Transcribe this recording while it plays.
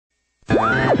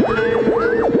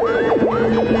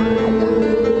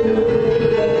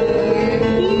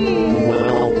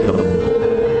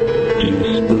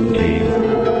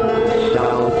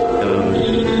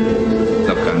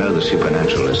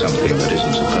Supernatural is something that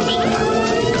isn't supposed to happen,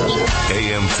 but it does.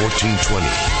 AM 1420,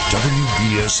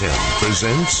 WBSM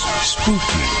presents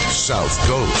Spooky South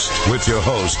Coast with your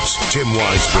hosts, Tim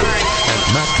Weisberg and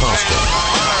Matt Costa.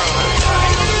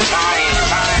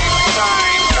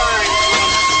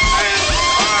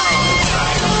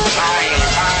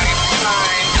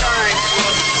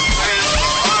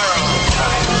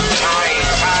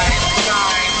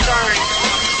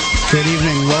 Good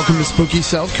evening. Welcome to Spooky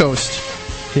South Coast.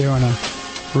 Here on a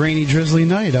rainy, drizzly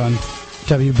night on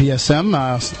WBSM.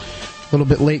 A little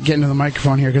bit late getting to the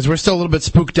microphone here because we're still a little bit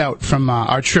spooked out from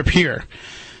our trip here.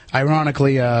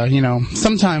 Ironically,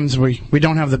 sometimes we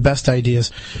don't have the best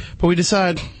ideas, but we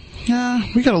decide,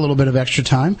 we got a little bit of extra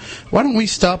time. Why don't we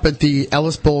stop at the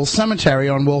Ellis Bowl Cemetery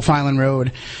on Wolf Island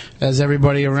Road, as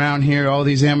everybody around here, all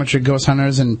these amateur ghost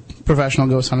hunters and professional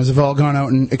ghost hunters have all gone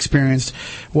out and experienced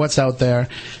what's out there.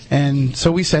 And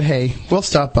so we said, hey, we'll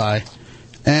stop by.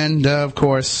 And, of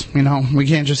course, we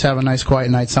can't just have a nice quiet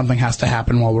night. Something has to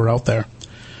happen while we're out there.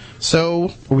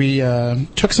 So we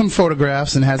took some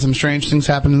photographs and had some strange things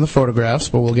happen in the photographs,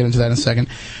 but we'll get into that in a second.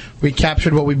 We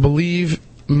captured what we believe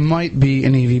might be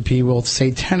an EVP. We'll say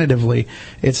tentatively.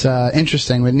 It's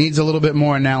interesting. It needs a little bit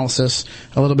more analysis,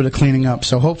 a little bit of cleaning up.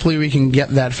 So hopefully we can get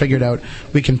that figured out.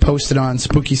 We can post it on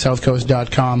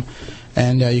SpookySouthCoast.com,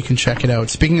 and you can check it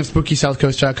out. Speaking of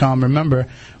SpookySouthCoast.com, remember,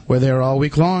 we're there all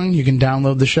week long. You can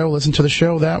download the show, listen to the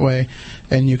show that way,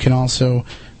 and you can also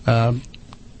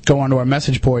go onto our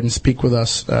message board and speak with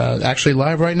us, actually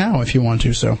live right now if you want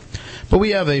to. So, but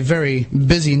we have a very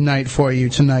busy night for you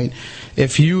tonight.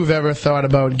 If you've ever thought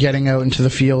about getting out into the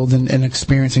field and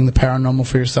experiencing the paranormal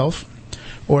for yourself,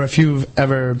 or if you've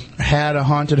ever had a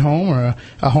haunted home or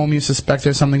a home you suspect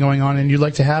there's something going on and you'd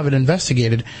like to have it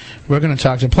investigated, we're going to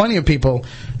talk to plenty of people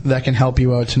that can help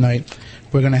you out tonight.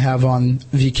 We're going to have on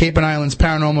the Cape and Islands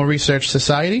Paranormal Research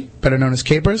Society, better known as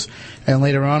CAIPRS, and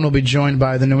later on we'll be joined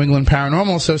by the New England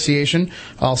Paranormal Association,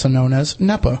 also known as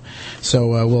NEPA.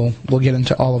 So we'll get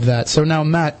into all of that. So now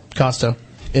Matt Costa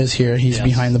is here. He's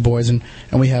behind the boys, and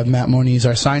we have Matt Moniz,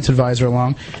 our science advisor,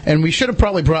 along. And we should have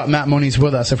probably brought Matt Moniz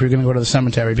with us if we were going to go to the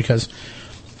cemetery because,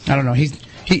 I don't know,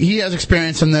 he has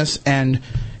experience in this, and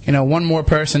one more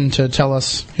person to tell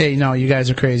us, hey, no, you guys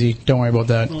are crazy. Don't worry about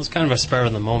that. Well, it's kind of a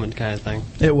spur-of-the-moment kind of thing.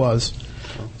 It was.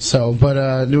 So,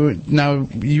 but now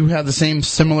you have the same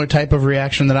similar type of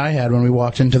reaction that I had when we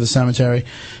walked into the cemetery.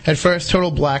 At first,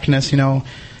 total blackness, Well,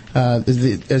 why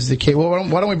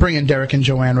don't we bring in Derek and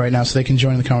Joanne right now so they can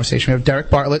join the conversation? We have Derek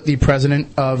Bartlett, the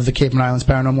president of the Cape and Islands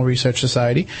Paranormal Research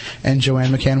Society, and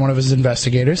Joanne McCann, one of his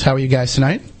investigators. How are you guys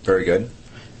tonight? Very good.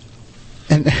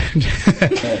 And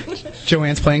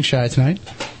Joanne's playing shy tonight.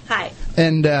 Hi.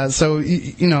 And so,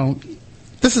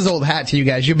 this is old hat to you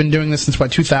guys. You've been doing this since,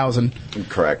 2000?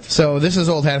 Correct. So this is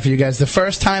old hat for you guys. The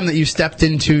first time that you stepped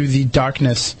into the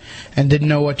darkness and didn't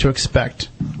know what to expect,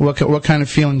 what kind of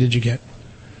feeling did you get?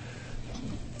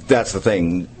 That's the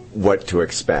thing, what to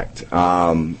expect.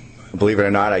 Believe it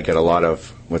or not, I get a lot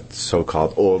of what's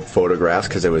so-called old photographs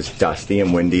because it was dusty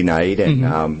and windy night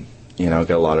and,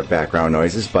 get a lot of background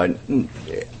noises. But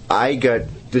I got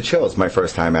the chills my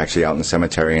first time actually out in the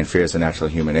cemetery, and fear is a natural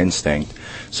human instinct.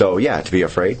 So, yeah, to be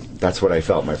afraid, that's what I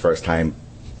felt my first time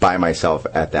by myself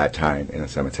at that time in a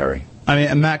cemetery. I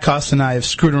mean, Matt Costa and I have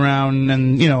screwed around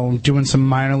and, doing some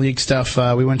minor league stuff.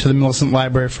 We went to the Millicent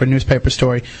Library for a newspaper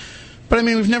story. But, I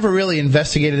mean, we've never really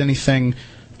investigated anything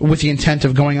with the intent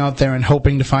of going out there and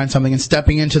hoping to find something and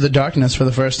stepping into the darkness for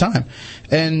the first time.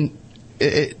 And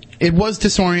it was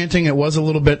disorienting. It was a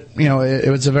little bit,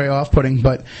 it was a very off-putting.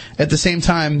 But at the same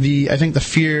time, I think the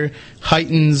fear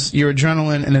heightens your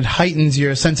adrenaline and it heightens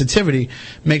your sensitivity,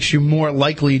 makes you more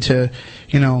likely to,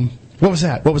 what was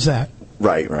that? What was that?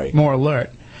 Right. More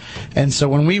alert. And so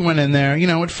when we went in there,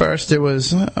 at first it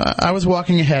was, I was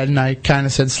walking ahead and I kind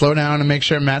of said, slow down and make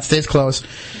sure Matt stays close.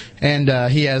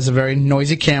 And he has a very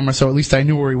noisy camera, so at least I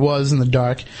knew where he was in the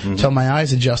dark until my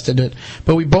eyes adjusted it.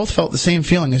 But we both felt the same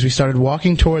feeling as we started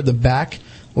walking toward the back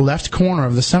left corner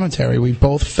of the cemetery. We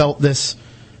both felt this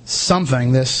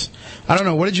something, I don't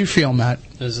know, what did you feel, Matt?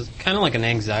 It was kind of like an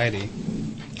anxiety.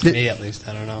 To me, at least.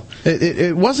 I don't know.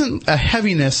 It wasn't a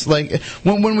heaviness. Like,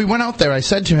 when we went out there, I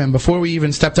said to him, before we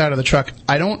even stepped out of the truck,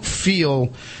 I don't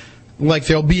feel like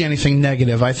there'll be anything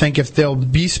negative. I think if there'll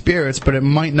be spirits, but it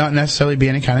might not necessarily be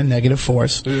any kind of negative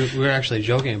force. We were actually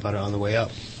joking about it on the way up.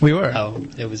 We were. How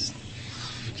it was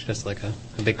just like a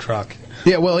A big crock.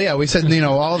 Yeah, well, yeah, we said,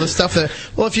 all the stuff that,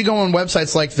 well, if you go on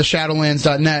websites like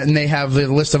theshadowlands.net and they have the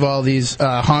list of all these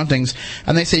hauntings,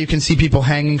 and they say you can see people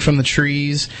hanging from the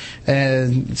trees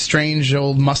and strange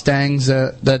old Mustangs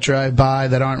that drive by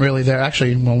that aren't really there.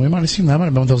 Actually, well, we might have seen that. Might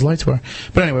have been what those lights were.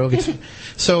 But anyway, we'll get to it.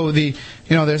 So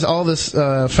there's all this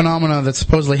phenomena that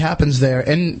supposedly happens there,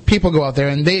 and people go out there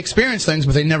and they experience things,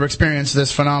 but they never experience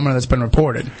this phenomena that's been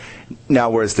reported. Now,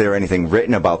 was there anything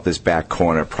written about this back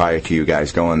corner prior to you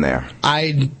guys going there?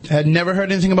 I had never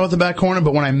heard anything about the back corner,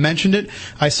 but when I mentioned it,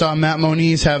 I saw Matt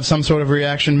Moniz have some sort of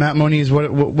reaction. Matt Moniz,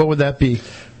 what would that be?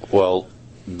 Well,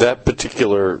 that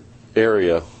particular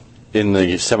area in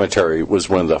the cemetery was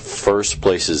one of the first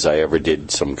places I ever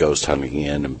did some ghost hunting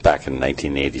in back in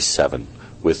 1987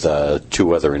 with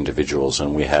 2 other individuals,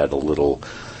 and we had a little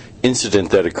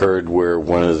incident that occurred where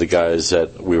one of the guys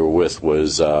that we were with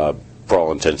was, for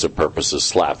all intents and purposes,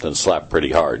 slapped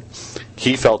pretty hard.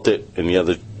 He felt it, and the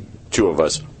other 2 of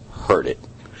us heard it.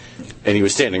 And he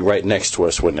was standing right next to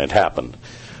us when it happened.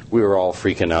 We were all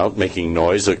freaking out, making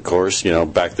noise, of course.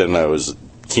 Back then I was a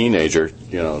teenager,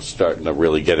 starting to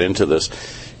really get into this.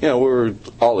 We were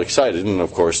all excited, and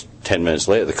of course, 10 minutes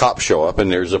later, the cops show up, and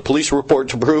there's a police report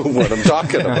to prove what I'm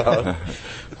talking about.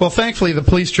 Well, thankfully, the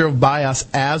police drove by us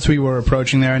as we were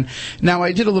approaching there. And now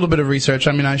I did a little bit of research.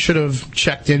 I mean, I should have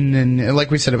checked in, and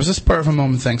like we said, it was a spur of a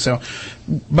moment thing.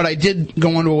 But I did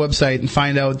go onto a website and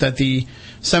find out that the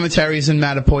cemeteries in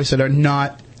Mattapoisett are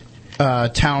not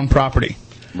town property.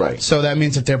 Right. So that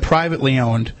means that they're privately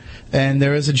owned. And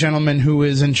there is a gentleman who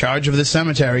is in charge of this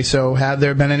cemetery. So had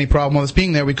there been any problem with us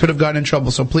being there, we could have gotten in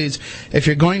trouble. So please, if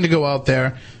you're going to go out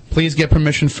there, please get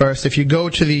permission first. If you go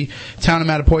to the Town of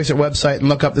Mattapoisett website and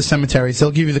look up the cemeteries,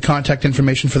 they'll give you the contact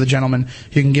information for the gentleman.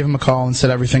 You can give him a call and set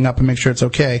everything up and make sure it's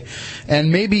okay. And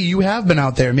maybe you have been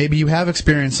out there. Maybe you have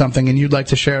experienced something and you'd like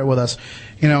to share it with us.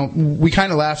 We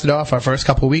kind of laughed it off our first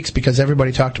couple of weeks because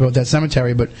everybody talked about that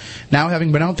cemetery. But now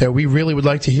having been out there, we really would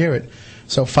like to hear it.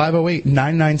 So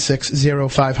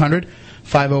 508-996-0500.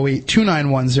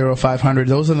 508-291-0500.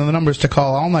 Those are the numbers to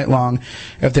call all night long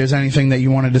if there's anything that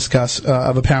you want to discuss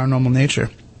of a paranormal nature.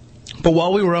 But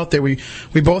while we were out there, we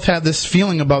both had this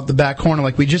feeling about the back corner,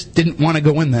 like we just didn't want to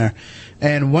go in there.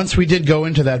 And once we did go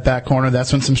into that back corner,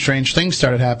 that's when some strange things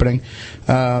started happening.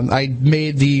 I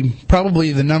made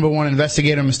probably the number one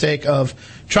investigator mistake of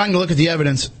trying to look at the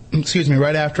evidence,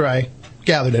 right after I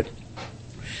gathered it.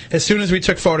 As soon as we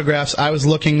took photographs, I was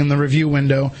looking in the review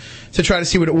window to try to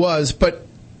see what it was. But,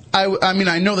 I mean,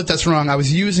 I know that that's wrong. I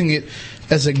was using it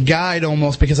as a guide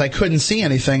almost because I couldn't see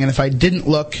anything. And if I didn't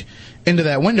look into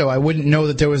that window, I wouldn't know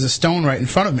that there was a stone right in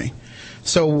front of me.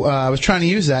 So I was trying to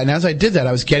use that. And as I did that,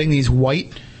 I was getting these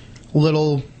white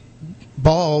little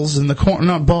balls in the corner.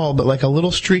 Not ball, but like a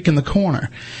little streak in the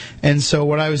corner. And so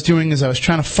what I was doing is I was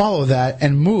trying to follow that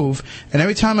and move, and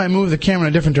every time I moved the camera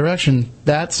in a different direction,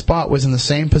 that spot was in the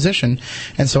same position.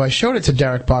 And so I showed it to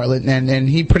Derek Bartlett, and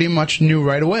he pretty much knew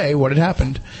right away what had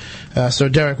happened. So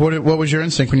Derek, what was your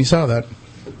instinct when you saw that?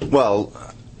 Well,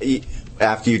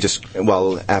 after you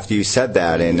said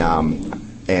that,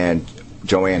 and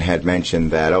Joanne had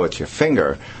mentioned that, it's your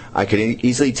finger, I could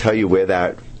easily tell you where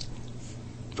that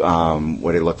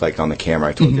what it looked like on the camera.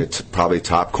 I told you it's probably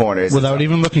top corners. Without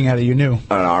even looking at it, you knew.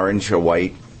 An orange or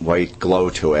white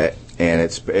glow to it, and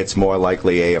it's more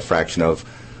likely a fraction of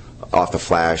off the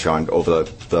flash over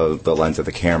the lens of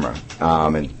the camera.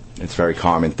 And it's a very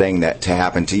common thing that to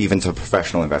happen to even to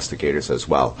professional investigators as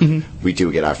well. Mm-hmm. We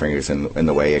do get our fingers in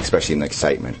the way, especially in the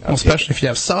excitement. Well, especially if you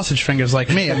have sausage fingers like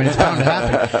me. I mean, it's bound to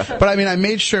happen. But I mean, I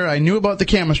made sure I knew about the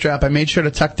camera strap. I made sure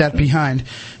to tuck that behind.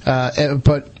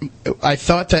 But I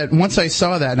thought that once I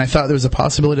saw that, and I thought there was a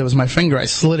possibility it was my finger, I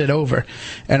slid it over,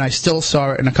 and I still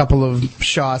saw it in a couple of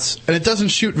shots. And it doesn't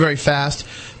shoot very fast,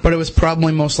 but it was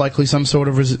probably most likely some sort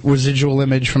of residual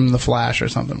image from the flash or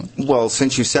something. Well,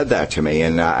 since you said that to me,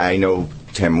 and I know,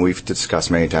 Tim, we've discussed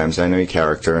many times, I know your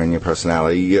character and your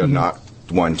personality, you're not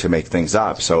one to make things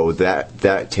up. So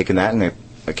that taking that in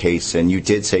a case, and you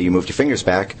did say you moved your fingers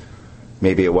back,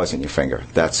 maybe it wasn't your finger.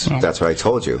 That's what I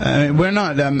told you. We're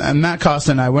not, Matt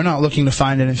Costa and I, we're not looking to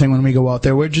find anything when we go out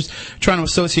there. We're just trying to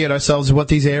associate ourselves with what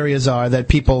these areas are that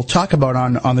people talk about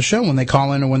on the show when they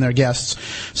call in or when they're guests.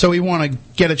 So we want to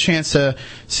get a chance to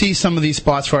see some of these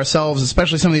spots for ourselves,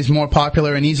 especially some of these more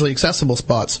popular and easily accessible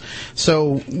spots.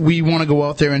 So we want to go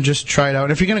out there and just try it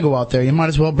out. If you're going to go out there, you might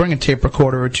as well bring a tape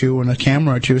recorder or two and a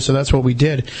camera or two. So that's what we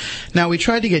did. Now, we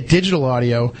tried to get digital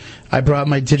audio. I brought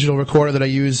my digital recorder that I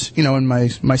use, in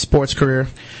my sports career,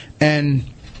 and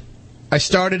I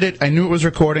started it. I knew it was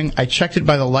recording. I checked it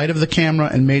by the light of the camera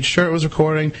and made sure it was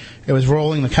recording. It was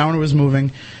rolling. The counter was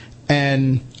moving.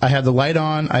 and I had the light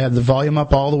on, I had the volume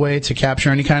up all the way to capture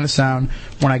any kind of sound.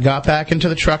 When I got back into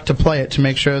the truck to play it, to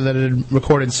make sure that it had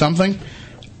recorded something,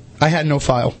 I had no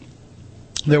file.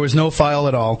 There was no file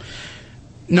at all.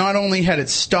 Not only had it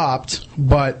stopped,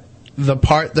 but the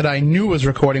part that I knew was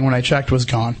recording when I checked was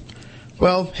gone.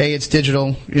 Well, hey, it's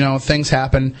digital, things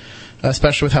happen,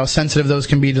 especially with how sensitive those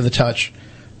can be to the touch.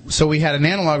 So we had an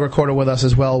analog recorder with us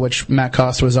as well, which Matt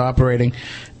Costa was operating,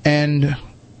 and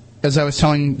as I was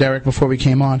telling Derek before we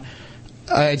came on,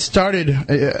 I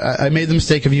made the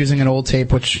mistake of using an old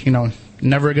tape, which,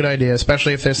 never a good idea,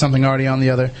 especially if there's something already on the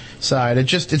other side.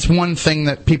 It's one thing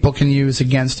that people can use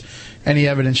against any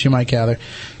evidence you might gather.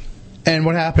 And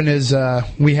what happened is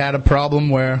we had a problem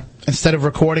where instead of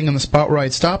recording in the spot where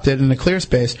I'd stopped it in the clear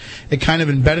space, it kind of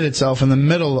embedded itself in the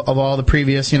middle of all the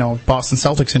previous, Boston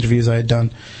Celtics interviews I had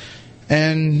done.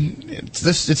 And it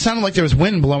sounded like there was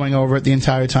wind blowing over it the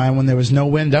entire time when there was no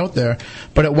wind out there.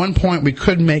 But at one point we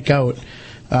could make out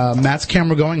Matt's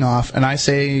camera going off, and I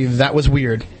say that was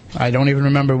weird. I don't even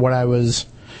remember what I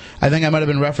think I might have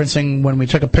been referencing when we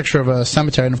took a picture of a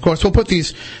cemetery. And of course we'll put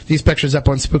these pictures up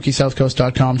on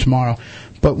SpookySouthCoast.com tomorrow.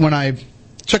 But when I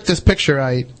took this picture,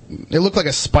 it looked like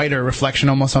a spider reflection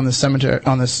almost on this cemetery,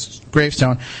 on this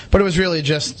gravestone, but it was really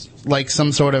just like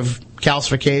some sort of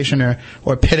calcification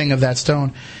or pitting of that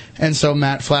stone. And so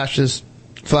Matt flashed his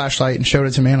flashlight and showed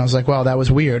it to me, and I was like, wow, that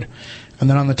was weird. And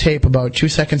then on the tape, about 2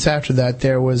 seconds after that,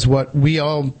 there was what we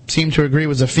all seemed to agree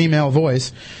was a female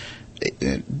voice.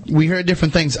 We heard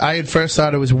different things. I at first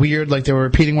thought it was weird, like they were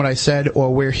repeating what I said,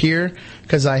 or we're here,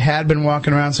 because I had been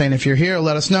walking around saying, if you're here,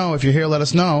 let us know. If you're here, let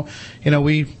us know.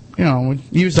 We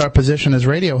used our position as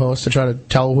radio hosts to try to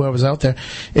tell whoever's out there,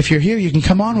 if you're here, you can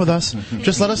come on with us.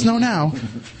 Just let us know now.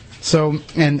 So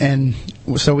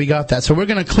so we got that. So we're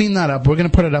going to clean that up. We're going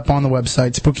to put it up on the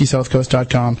website,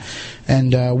 SpookySouthCoast.com,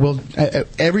 and we'll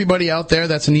everybody out there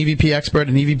that's an EVP expert,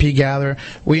 an EVP gatherer,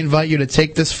 we invite you to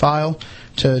take this file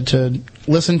to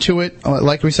listen to it.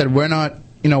 Like we said, we're not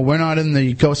in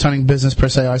the ghost hunting business per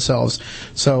se ourselves.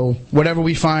 So whatever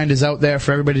we find is out there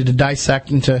for everybody to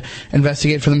dissect and to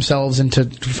investigate for themselves and to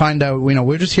find out.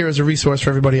 We're just here as a resource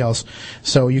for everybody else.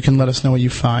 So you can let us know what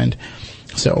you find.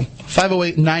 So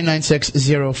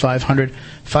 508-996-0500,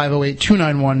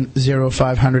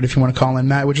 508-291-0500 if you want to call in.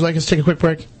 Matt, would you like us to take a quick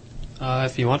break?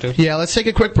 If you want to. Yeah, let's take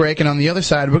a quick break, and on the other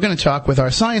side, we're going to talk with our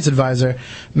science advisor,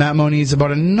 Matt Moniz,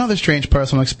 about another strange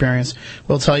personal experience.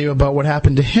 We'll tell you about what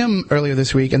happened to him earlier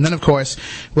this week, and then, of course,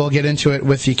 we'll get into it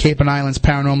with the Cape and Islands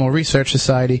Paranormal Research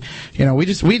Society. We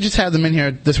just had them in here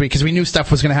this week because we knew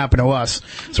stuff was going to happen to us,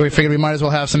 so we figured we might as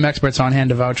well have some experts on hand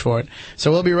to vouch for it.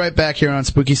 So we'll be right back here on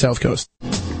Spooky South Coast.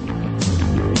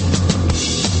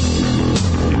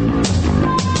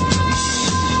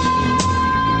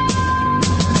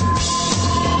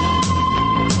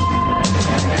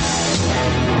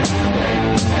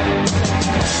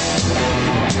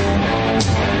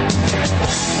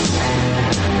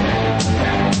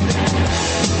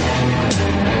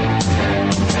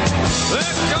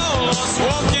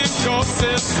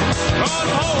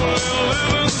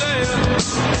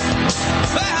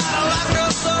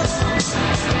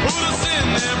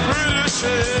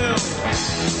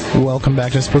 Welcome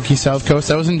back to Spooky South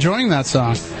Coast. I was enjoying that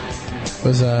song. It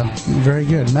was very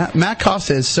good. Matt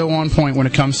Costa is so on point when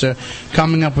it comes to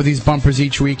coming up with these bumpers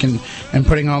each week and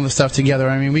putting all the stuff together.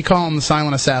 I mean, we call him the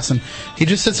silent assassin. He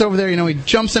just sits over there, he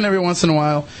jumps in every once in a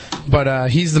while, but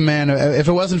he's the man. If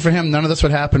it wasn't for him, none of this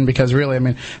would happen because really, I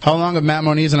mean, how long have Matt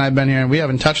Moniz and I been here and we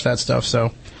haven't touched that stuff,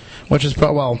 so... Which is,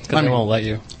 well... Because they won't let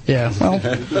you. Yeah, well,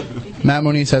 Matt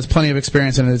Moniz has plenty of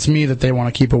experience in it. It's me that they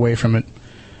want to keep away from it.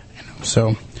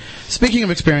 So, speaking of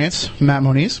experience, Matt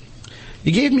Moniz,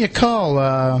 you gave me a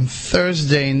call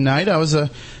Thursday night. I was a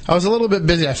little bit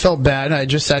busy. I felt bad. I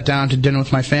just sat down to dinner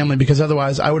with my family because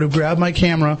otherwise I would have grabbed my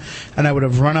camera and I would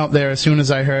have run out there as soon as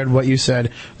I heard what you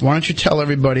said. Why don't you tell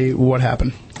everybody what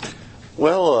happened?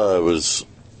 Well, I was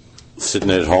sitting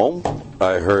at home.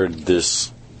 I heard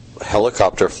this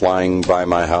helicopter flying by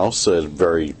my house at a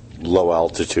very low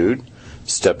altitude.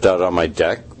 Stepped out on my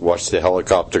deck, watched the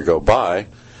helicopter go by,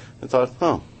 and thought,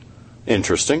 oh,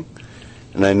 interesting.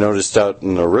 And I noticed out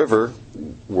in the river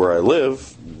where I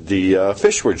live, the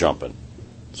fish were jumping.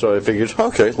 So I figured,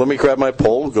 okay, let me grab my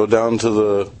pole, go down to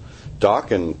the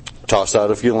dock, and toss out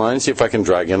a few lines, see if I can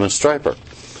drag in a striper.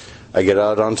 I get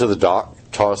out onto the dock,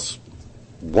 toss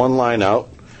one line out,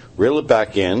 reel it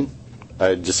back in.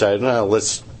 I decided,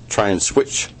 let's try and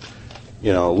switch,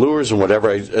 lures and whatever.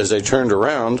 As I turned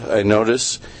around, I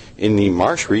noticed in the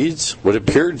marsh reeds what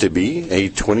appeared to be a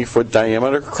 20-foot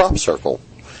diameter crop circle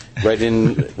right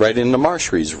in the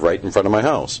marsh reeds right in front of my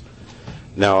house.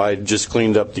 Now, I just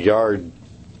cleaned up the yard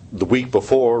the week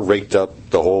before, raked up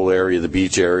the whole area, the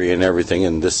beach area and everything,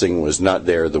 and this thing was not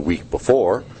there the week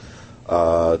before.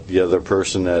 The other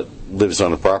person that lives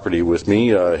on the property with me,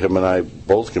 him and I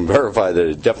both can verify that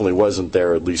it definitely wasn't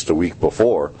there at least a week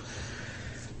before.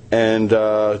 And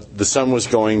the sun was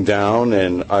going down,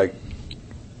 and I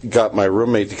got my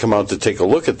roommate to come out to take a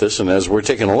look at this, and as we're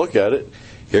taking a look at it,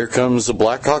 here comes the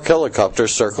Black Hawk helicopter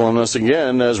circling us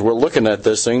again as we're looking at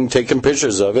this thing, taking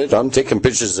pictures of it. I'm taking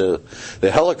pictures of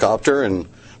the helicopter, and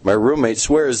my roommate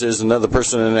swears there's another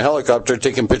person in the helicopter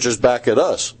taking pictures back at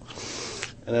us.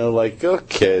 And I'm like,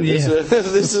 okay,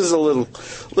 this is a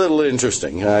little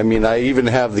interesting. I mean, I even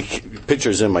have the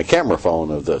pictures in my camera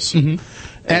phone of this. Mm-hmm.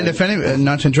 And if any,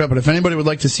 not to interrupt, but if anybody would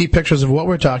like to see pictures of what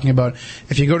we're talking about,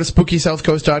 if you go to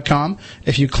SpookySouthCoast.com,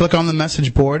 if you click on the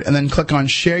message board and then click on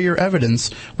Share Your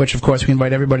Evidence, which of course we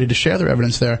invite everybody to share their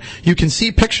evidence there, you can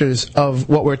see pictures of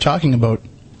what we're talking about.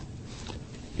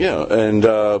 Yeah, and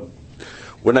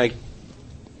when I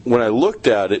looked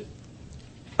at it,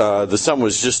 the sun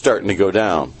was just starting to go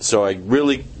down, so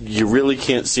you really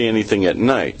can't see anything at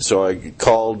night. So I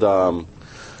called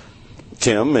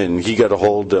Tim, and he got a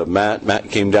hold of Matt. Matt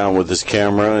came down with his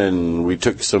camera, and we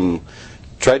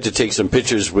tried to take some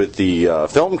pictures with the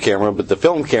film camera, but the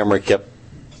film camera kept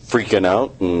freaking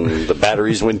out, and the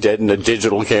batteries went dead in the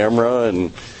digital camera,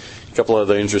 and a couple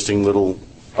other interesting little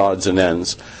odds and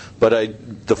ends.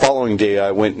 But the following day, I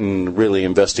went and really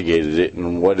investigated it,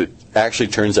 and what it actually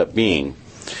turns up being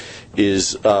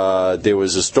is there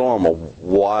was a storm a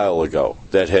while ago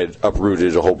that had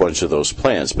uprooted a whole bunch of those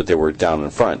plants, but they were down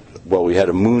in front. Well, we had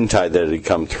a moon tide that had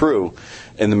come through,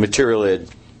 and the material had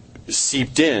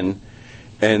seeped in,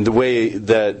 and the way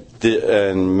that,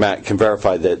 and Matt can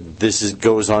verify that this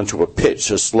goes onto a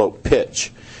slope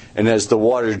pitch, and as the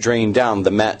water drained down,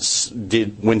 the mat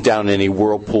went down in a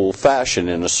whirlpool fashion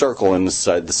in a circle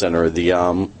inside the center of the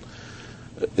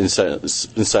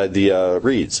inside the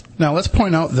reeds. Now, let's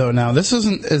point out, though, this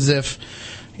isn't as if,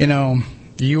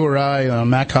 you or I,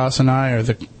 Matt Koss and I, or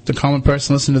the common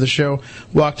person listening to the show,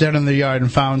 walked out in the yard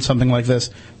and found something like this.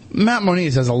 Matt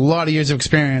Moniz has a lot of years of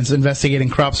experience investigating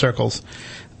crop circles.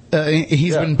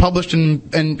 He's been published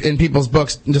in people's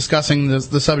books discussing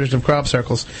the subject of crop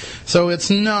circles. So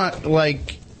it's not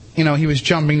like, he was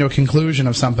jumping to a conclusion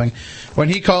of something. When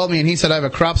he called me and he said, I have a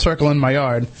crop circle in my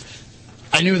yard,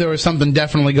 I knew there was something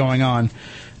definitely going on.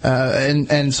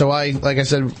 And so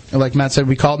like Matt said,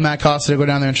 we called Matt Costa to go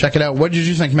down there and check it out. What did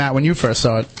you think, Matt, when you first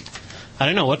saw it? I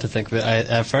didn't know what to think of it.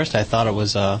 At first I thought it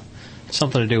was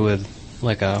something to do with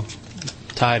like a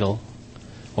tidal,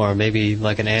 or maybe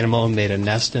like an animal made a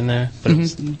nest in there, but it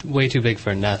was way too big for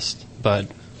a nest. But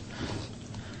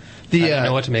I didn't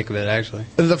know what to make of it, actually.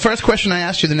 The first question I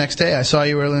asked you the next day, I saw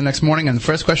you early the next morning, and the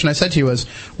first question I said to you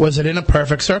was it in a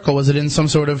perfect circle? Was it in some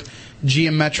sort of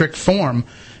geometric form?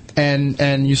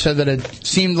 And you said that it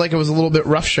seemed like it was a little bit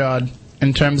roughshod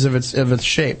in terms of its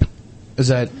shape. Is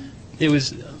that... It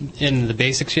was in the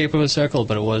basic shape of a circle,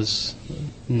 but it was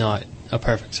not a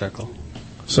perfect circle.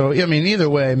 So, I mean, either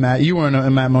way, Matt,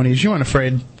 Matt Moniz, you weren't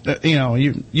afraid.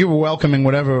 You were welcoming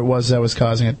whatever it was that was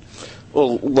causing it.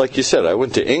 Well, like you said, I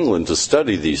went to England to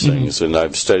study these things, and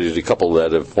I've studied a couple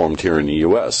that have formed here in the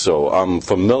U.S., so I'm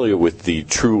familiar with the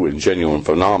true and genuine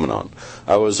phenomenon.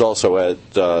 I was also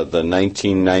at the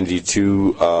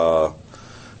 1992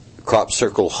 crop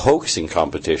circle hoaxing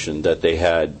competition that they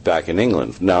had back in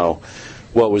England. Now,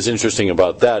 what was interesting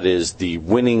about that is the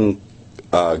winning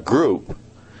group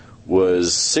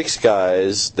was 6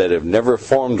 guys that have never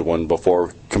formed one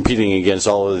before, competing against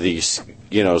all of these,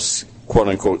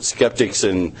 quote-unquote skeptics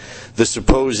and the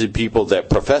supposed people that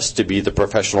profess to be the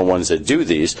professional ones that do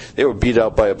these. They were beat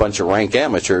out by a bunch of rank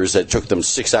amateurs that took them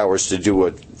 6 hours to do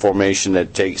a formation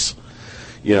that takes,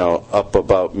 up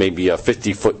about maybe a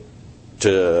 50-foot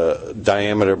to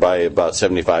diameter by about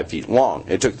 75 feet long.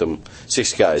 It took them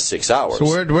 6 guys 6 hours. So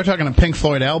we're talking a Pink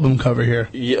Floyd album cover here,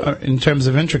 in terms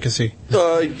of intricacy.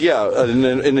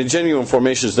 In the genuine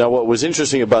formations. Now, what was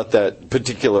interesting about that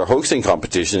particular hoaxing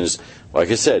competition is,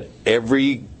 like I said,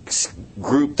 every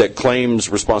group that claims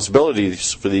responsibility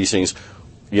for these things,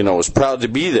 is proud to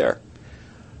be there.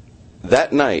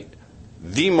 That night,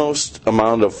 the most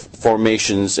amount of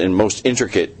formations and most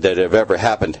intricate that have ever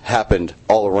happened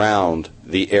all around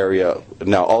the area.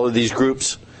 Now, all of these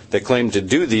groups that claim to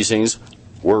do these things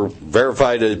were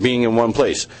verified as being in one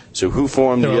place. So who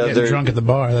formed the other? Drunk at the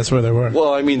bar. That's where they were.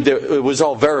 Well, I mean, it was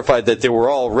all verified that they were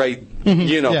all right.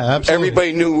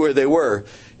 Everybody knew where they were.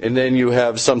 And then you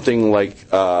have something like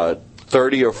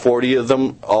 30 or 40 of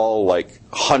them, all like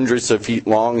hundreds of feet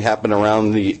long, happen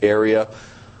around the area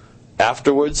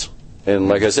afterwards. And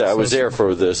like I said, I was there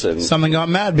for this, and Something got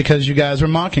mad because you guys were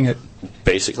mocking it.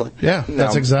 basically. Yeah,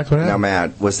 that's exactly what Now, happened.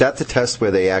 Matt, was that the test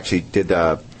where they actually did?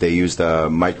 They used the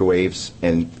microwaves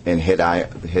and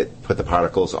put the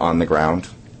particles on the ground?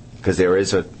 Because there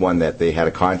is one that they had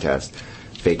a contest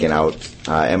faking out.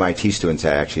 MIT students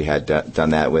actually had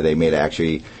done that, where they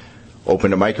actually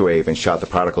opened a microwave and shot the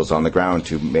particles on the ground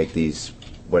to make these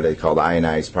what they called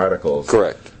ionized particles.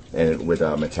 Correct. And with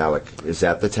a metallic. Is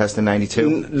that the test in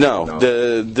 '92? No.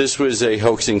 This was a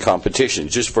hoaxing competition,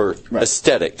 just for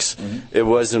aesthetics. It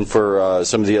wasn't for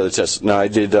some of the other tests. Now, I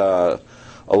did a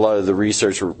lot of the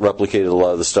research, replicated a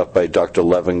lot of the stuff by Dr.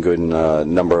 Levengood and a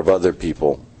number of other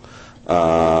people.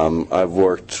 I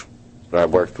worked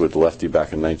with Lefty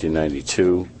back in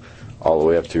 1992, all the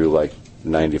way up through like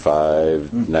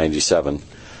 95, 97.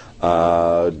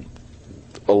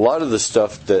 A lot of the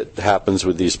stuff that happens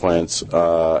with these plants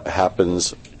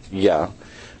happens,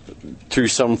 through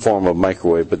some form of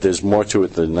microwave, but there's more to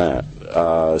it than that.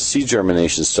 Seed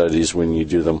germination studies, when you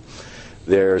do them,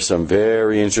 there are some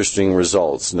very interesting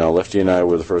results. Now, Lefty and I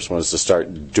were the first ones to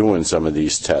start doing some of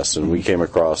these tests, and we came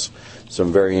across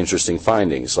some very interesting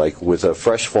findings. Like with a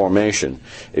fresh formation,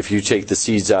 if you take the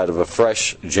seeds out of a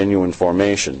fresh, genuine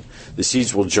formation, the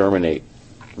seeds will germinate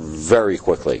very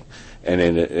quickly and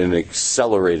in an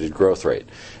accelerated growth rate.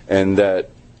 And that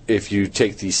if you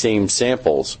take these same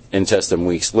samples and test them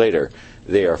weeks later,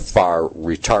 they are far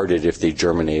retarded if they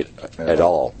germinate at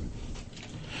all.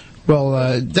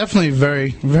 Well, definitely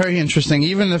very, very interesting.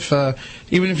 Even if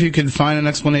you could find an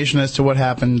explanation as to what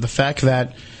happened, the fact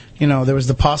that there was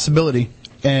the possibility,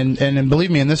 and believe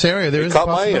me, in this area there is a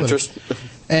possibility. Caught my interest.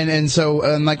 And so,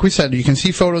 like we said, you can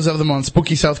see photos of them on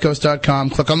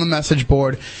SpookySouthCoast.com. Click on the message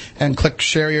board and click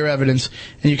Share Your Evidence.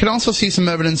 And you can also see some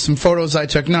evidence, some photos I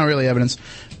took, not really evidence,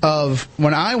 of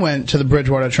when I went to the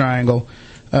Bridgewater Triangle.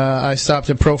 I stopped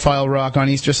at Profile Rock on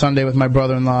Easter Sunday with my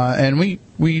brother-in-law, and we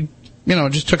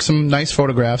just took some nice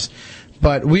photographs.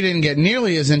 But we didn't get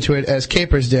nearly as into it as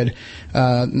CAIPRS did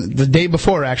the day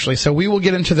before, actually. So we will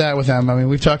get into that with them. I mean,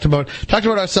 we've talked about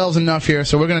ourselves enough here.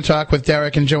 So we're going to talk with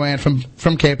Derek and Joanne from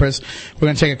CAIPRS. We're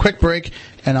going to take a quick break,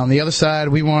 and on the other side,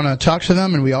 we want to talk to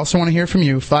them, and we also want to hear from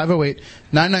you.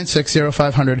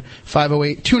 508-996-0500,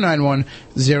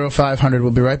 508-291-0500. We'll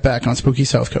be right back on Spooky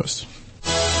South Coast.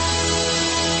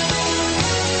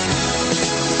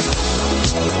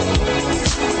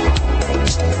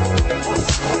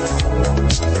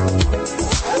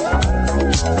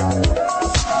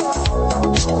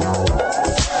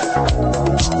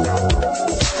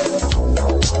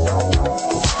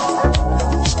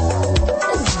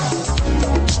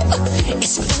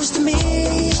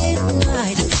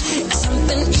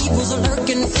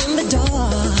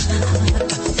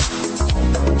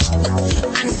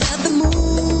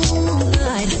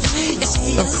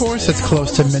 It's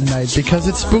close to midnight because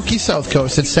it's Spooky South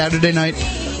Coast. It's Saturday night.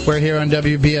 We're here on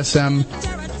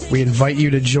WBSM. We invite you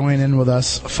to join in with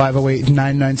us.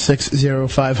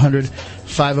 508-996-0500,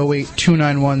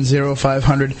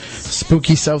 508-291-0500,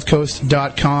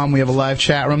 SpookySouthCoast.com. We have a live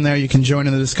chat room there. You can join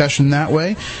in the discussion that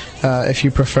way if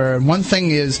you prefer. And one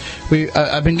thing is,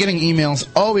 I've been getting emails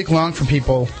all week long from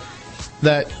people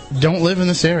that don't live in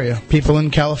this area. People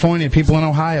in California, people in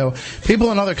Ohio, people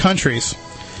in other countries.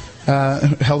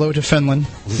 Hello to Finland.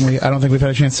 I don't think we've had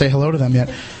a chance to say hello to them yet.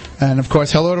 And, of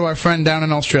course, hello to our friend down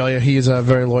in Australia. He is a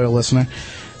very loyal listener.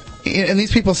 And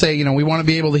these people say, we want to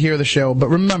be able to hear the show. But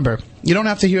remember, you don't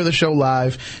have to hear the show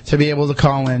live to be able to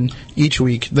call in each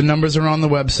week. The numbers are on the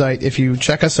website. If you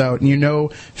check us out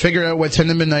and figure out what 10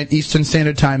 to midnight Eastern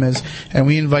Standard Time is, and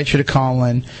we invite you to call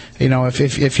in.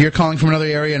 If you're calling from another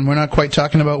area and we're not quite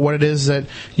talking about what it is that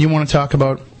you want to talk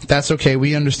about, that's okay.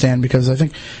 We understand, because I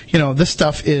think, this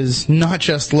stuff is not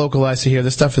just localized to here.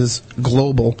 This stuff is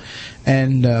global.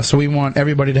 And so we want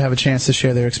everybody to have a chance to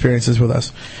share their experiences with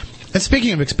us. And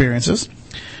speaking of experiences,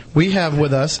 we have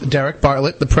with us Derek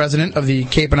Bartlett, the president of the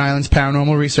Cape and Islands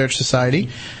Paranormal Research Society,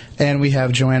 and we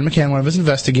have Joanne McCann, one of his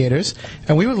investigators.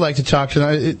 And we would like to talk to them.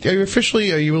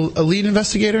 Are you a lead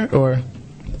investigator, or?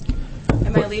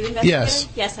 Am I a lead investigator? Yes.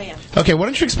 Yes, I am. Okay, why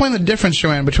don't you explain the difference,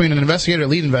 Joanne, between an investigator and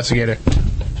a lead investigator?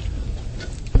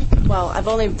 Well, I've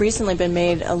only recently been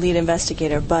made a lead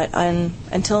investigator, but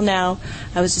until now,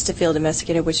 I was just a field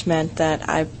investigator, which meant that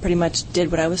I pretty much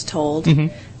did what I was told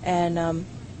and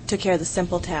took care of the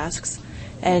simple tasks.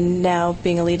 And now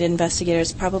being a lead investigator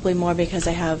is probably more because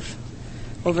I have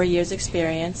over a year's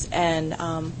experience, and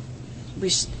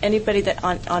anybody that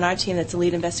on our team that's a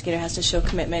lead investigator has to show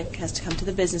commitment, has to come to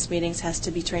the business meetings, has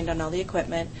to be trained on all the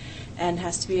equipment, and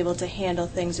has to be able to handle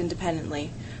things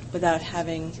independently without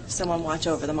having someone watch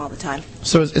over them all the time.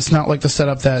 So it's not like the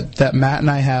setup that Matt and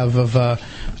I have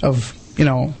of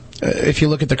if you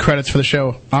look at the credits for the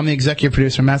show, I'm the executive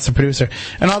producer, Matt's the producer,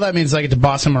 and all that means I get to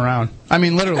boss him around. I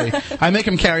mean, literally. I make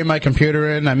him carry my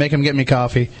computer in, I make him get me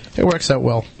coffee. It works out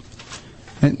well.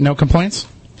 No complaints?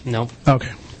 No.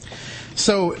 Okay.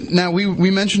 So now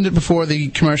we mentioned it before the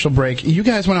commercial break. You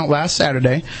guys went out last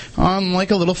Saturday on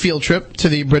like a little field trip to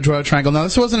the Bridgewater Triangle. Now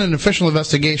this wasn't an official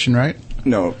investigation, right?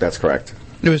 No, that's correct.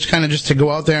 It was kind of just to go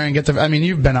out there and get the. I mean,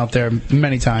 you've been out there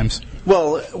many times.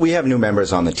 Well, we have new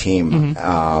members on the team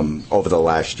over the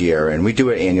last year, and we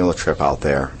do an annual trip out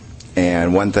there.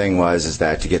 And one thing is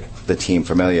that to get the team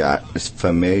familiar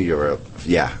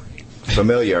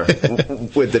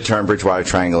with the term Bridgewater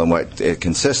Triangle and what it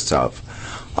consists of.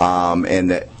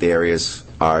 And the areas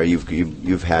are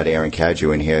you've had Aaron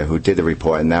Cadju in here who did the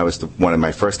report, and that was one of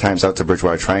my first times out to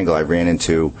Bridgewater Triangle. I ran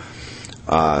into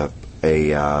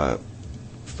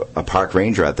a park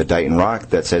ranger at the Dighton Rock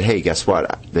that said, "Hey, guess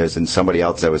what? There's somebody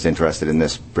else that was interested in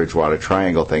this Bridgewater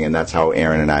Triangle thing," and that's how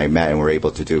Aaron and I met and were able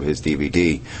to do his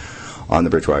DVD on the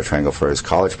Bridgewater Triangle for his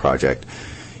college project.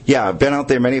 Yeah, I've been out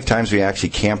there many times. We actually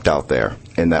camped out there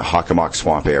in that Hockomock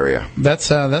Swamp area. That's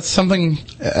something.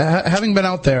 Having been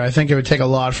out there, I think it would take a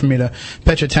lot for me to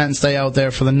pitch a tent and stay out there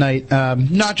for the night.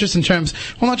 Not just in terms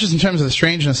of the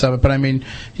strangeness of it, but I mean,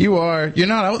 you're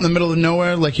not out in the middle of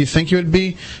nowhere like you think you would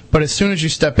be. But as soon as you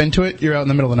step into it, you're out in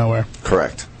the middle of nowhere.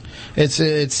 Correct.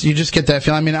 It's you just get that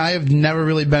feeling. I mean, I have never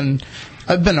really been.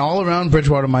 I've been all around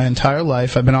Bridgewater my entire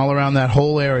life. I've been all around that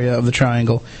whole area of the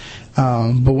triangle.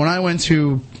 But when I went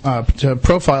to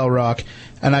Profile Rock,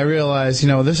 and I realized,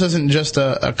 this isn't just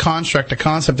a construct, a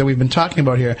concept that we've been talking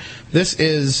about here. This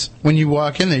is, when you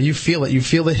walk in there, you feel it. You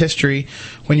feel the history.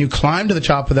 When you climb to the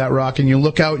top of that rock and you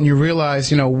look out and you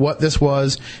realize, what this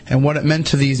was and what it meant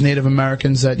to these Native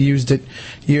Americans that used it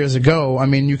years ago, I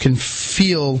mean, you can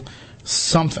feel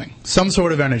something, some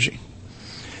sort of energy.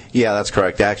 Yeah, that's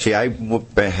correct. Actually, I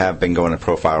have been going to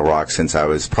Profile Rock since I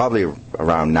was probably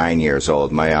around 9 years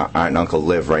old. My aunt and uncle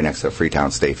live right next to the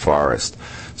Freetown State Forest,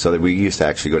 so that we used to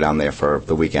actually go down there for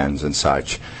the weekends and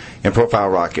such. And Profile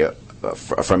Rock,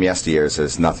 from yesteryears,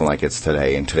 is nothing like it's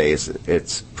today. And today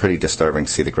it's pretty disturbing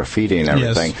to see the graffiti and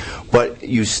everything. Yes. But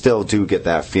you still do get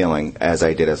that feeling, as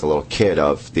I did as a little kid,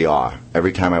 of the awe.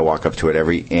 Every time I walk up to it,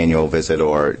 every annual visit,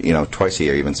 or twice a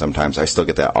year even sometimes, I still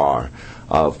get that awe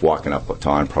of walking up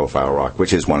on Profile Rock,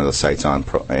 which is one of the sites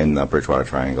in the Bridgewater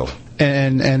Triangle.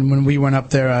 And when we went up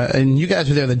there, and you guys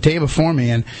were there the day before me,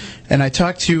 and I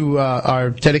talked to our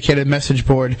dedicated message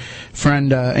board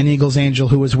friend, an Eagles Angel,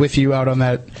 who was with you out on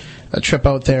that trip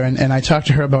out there, and I talked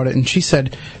to her about it, and she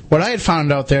said what I had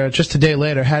found out there just a day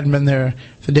later, hadn't been there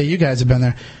the day you guys had been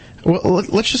there. Well,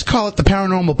 let's just call it the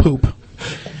paranormal poop.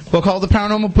 We'll call it the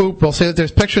paranormal poop. We'll say that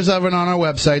there's pictures of it on our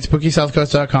website,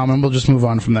 SpookySouthCoast.com, and we'll just move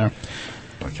on from there.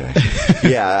 Okay.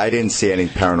 Yeah, I didn't see any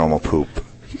paranormal poop.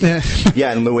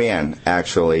 Yeah, and Luann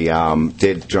actually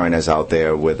did join us out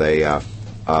there with a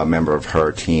member of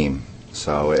her team.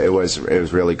 So it was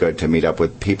really good to meet up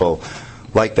with people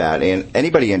like that. And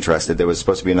anybody interested, there was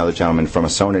supposed to be another gentleman from a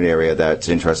Sonnet area that's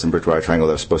interested in Bridgewater Triangle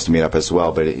that was supposed to meet up as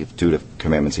well, but due to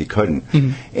commitments he couldn't.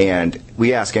 Mm-hmm. And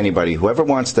we ask anybody, whoever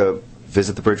wants to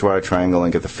visit the Bridgewater Triangle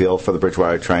and get the feel for the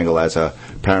Bridgewater Triangle as a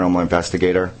paranormal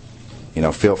investigator,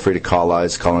 feel free to call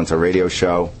us, call into a radio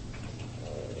show.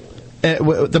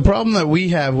 The problem that we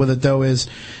have with it, though, is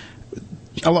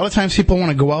a lot of times people want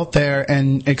to go out there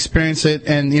and experience it,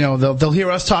 and they'll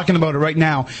hear us talking about it right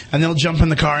now, and they'll jump in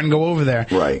the car and go over there.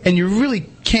 Right. And you really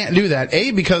can't do that.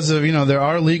 A, because of there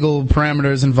are legal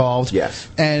parameters involved. Yes.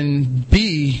 And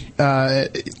B,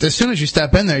 as soon as you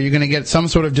step in there, you're going to get some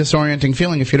sort of disorienting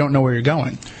feeling if you don't know where you're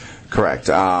going. Correct.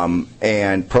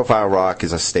 And Profile Rock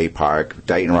is a state park.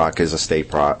 Dighton Rock is a state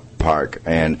park.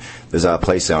 And there's a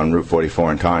place on Route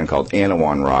 44 in Taunton called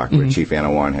Anawan Rock, where Chief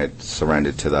Anawan had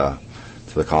surrendered to the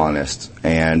colonists.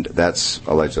 And that's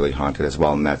allegedly haunted as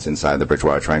well, and that's inside the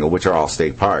Bridgewater Triangle, which are all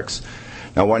state parks.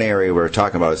 Now, one area we're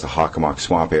talking about is the Hockomock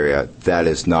Swamp area. That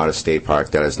is not a state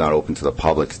park. That is not open to the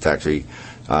public. It's actually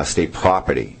state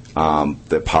property.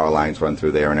 The power lines run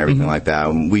through there and everything like that.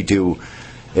 And we do...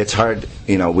 It's hard,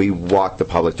 we walk the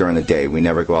public during the day. We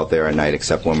never go out there at night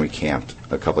except when we camped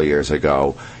a couple of years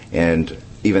ago. And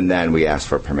even then, we asked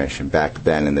for permission back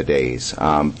then in the days.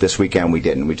 This weekend, we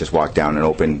didn't. We just walked down an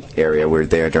open area. We were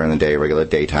there during the day, regular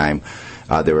daytime.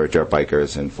 There were dirt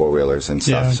bikers and four-wheelers and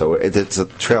stuff. Yeah. So it's a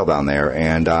trail down there.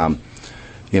 And,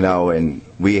 and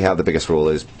we have the biggest rule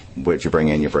is what you bring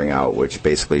in, you bring out, which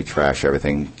basically trash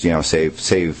everything. You know,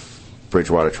 save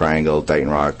Bridgewater Triangle, Dighton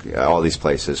Rock, all these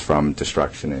places from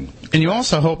destruction. And you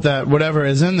also hope that whatever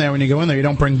is in there when you go in there, you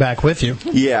don't bring back with you.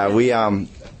 Yeah, we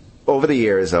over the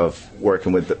years of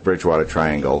working with the Bridgewater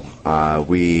Triangle,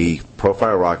 we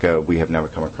profile rock. We have never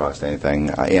come across anything.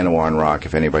 Anawan Rock,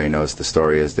 if anybody knows the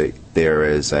story, is that there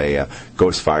is a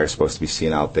ghost fire supposed to be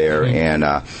seen out there, and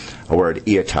a word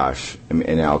Iatosh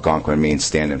in Algonquin means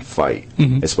stand and fight.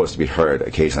 It's supposed to be heard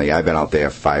occasionally. I've been out there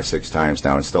 5-6 times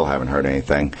now and still haven't heard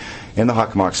anything. In the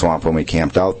Hockomock Swamp, when we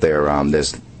camped out there,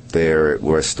 there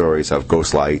were stories of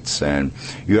ghost lights and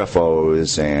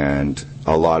UFOs and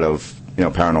a lot of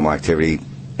paranormal activity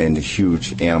and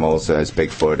huge animals as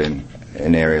Bigfoot and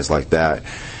in areas like that.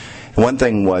 One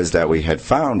thing was that we had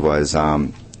found was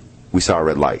we saw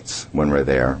red lights when we were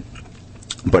there,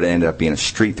 but it ended up being a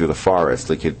street through the forest.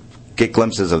 We could get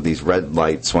glimpses of these red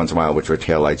lights once in a while, which were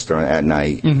tail lights at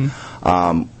night.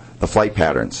 The flight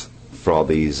patterns for all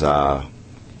these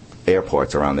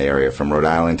airports around the area, from Rhode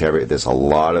Island to every, there's a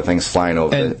lot of things flying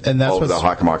over the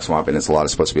Hockomock Swamp, and it's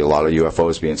supposed to be a lot of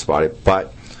UFOs being spotted,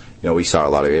 but we saw a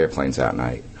lot of airplanes that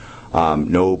night.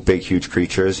 No big, huge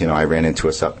creatures. I ran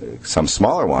into some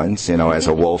smaller ones, as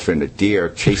a wolf and a deer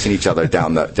chasing each other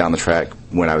down the track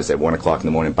when I was at 1 o'clock in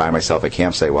the morning by myself at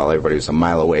campsite while everybody was a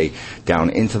mile away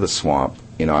down into the swamp.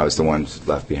 I was the one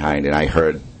left behind, and I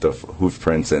heard the hoof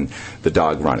prints and the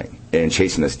dog running and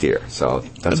chasing this deer. So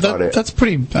that's about it. That's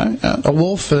pretty. A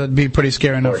wolf would be pretty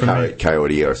scary enough for me.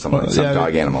 Coyote or some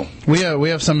dog animal. We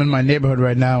have some in my neighborhood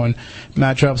right now, and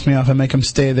Matt drops me off. I make him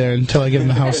stay there until I get in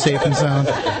the house safe and sound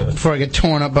before I get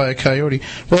torn up by a coyote.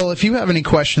 Well, if you have any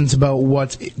questions about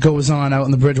what goes on out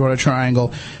in the Bridgewater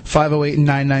Triangle,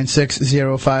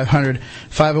 508-996-0500,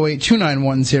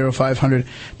 508-291-0500.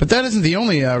 But that isn't the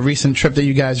only recent trip that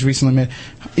you guys recently made.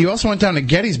 You also went down to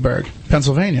Gettysburg,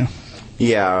 Pennsylvania.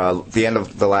 Yeah, the end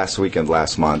of the last weekend,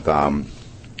 last month,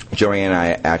 Joanne and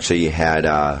I actually had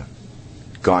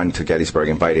gone to Gettysburg,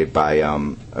 invited by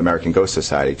American Ghost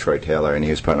Society, Troy Taylor, and he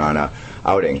was putting on a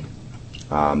outing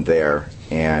there.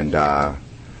 And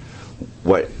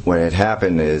what had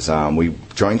happened is we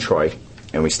joined Troy,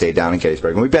 and we stayed down in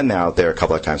Gettysburg. And we've been out there a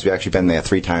couple of times. We've actually been there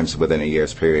 3 times within a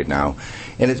year's period now.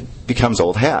 And it becomes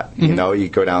old hat. You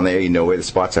go down there, you know where the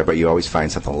spots are, but you always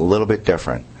find something a little bit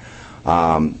different.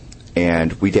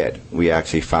 And we did. We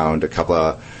actually found a couple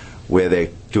of where they're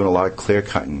doing a lot of clear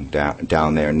cutting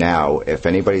down there now. If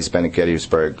anybody's been at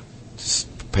Gettysburg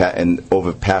and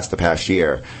over past the past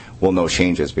year, will know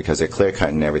changes because they're clear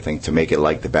cutting everything to make it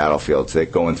like the battlefields. They're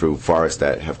going through forests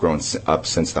that have grown up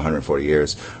since the 140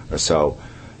 years or so,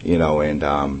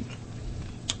 and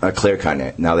clear cutting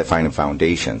it. Now they're finding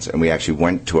foundations, and we actually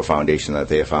went to a foundation that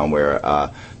they found where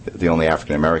the only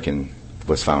African American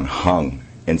was found hung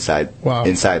inside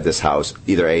this house,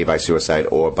 either by suicide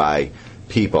or by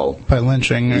people. By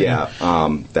lynching. That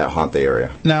haunt the area.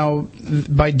 Now,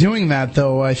 by doing that,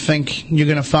 though, I think you're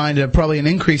going to find probably an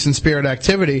increase in spirit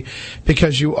activity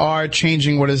because you are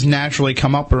changing what has naturally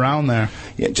come up around there.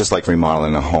 Yeah, just like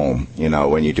remodeling a home.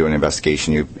 When you do an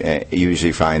investigation, you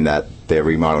usually find that they're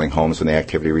remodeling homes when the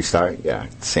activity restarts. Yeah,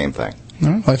 same thing.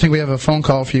 Well, I think we have a phone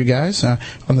call for you guys on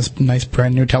this nice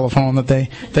brand new telephone that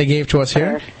they gave to us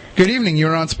here. Good evening.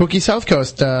 You're on Spooky South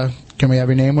Coast. Can we have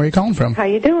your name? Where are you calling from? How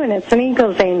you doing? It's an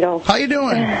Eagles Angel. How you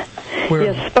doing?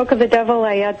 You spoke of the devil.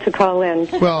 I had to call in.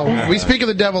 Well, we speak of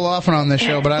the devil often on this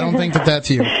show, but I don't think that's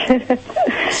you.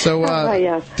 So,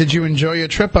 yes. Did you enjoy your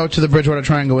trip out to the Bridgewater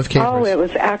Triangle with CAIPRS? Oh, it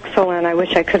was excellent. I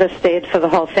wish I could have stayed for the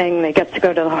whole thing. They get to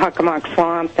go to the Hockomock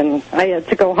Swamp, and I had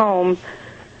to go home.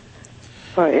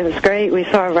 But it was great. We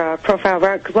saw Profile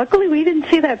Rock. Luckily, we didn't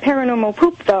see that paranormal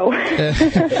poop, though.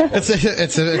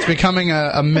 It's becoming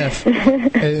a myth.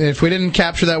 If we didn't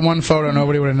capture that one photo,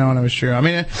 nobody would have known it was true. I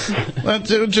mean,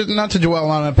 not to dwell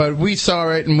on it, but we saw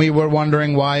it, and we were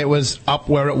wondering why it was up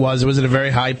where it was. It was at a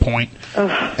very high point.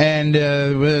 And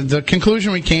the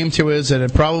conclusion we came to is that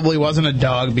it probably wasn't a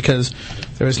dog because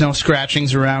there was no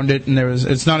scratchings around it, and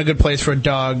it's not a good place for a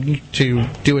dog to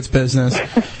do its business.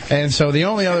 And so the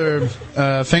only other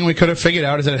thing we could have figured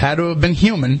out is that it had to have been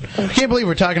human. I can't believe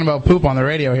we're talking about poop on the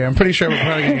radio here. I'm pretty sure we're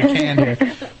probably going to get canned here.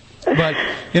 But,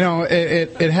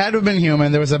 it had to have been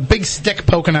human. There was a big stick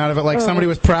poking out of it, like somebody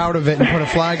was proud of it and put a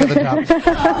flag at the top.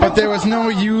 But there was no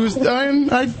used...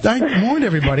 I warned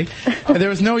everybody. There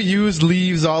was no used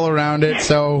leaves all around it,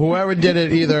 so whoever did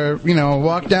it either,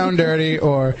 walked down dirty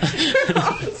or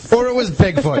or it was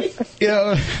Bigfoot. You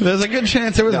know, there's a good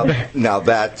chance it was. Now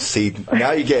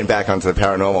you're getting back onto the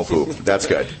paranormal poop. That's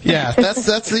good. Yeah,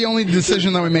 that's the only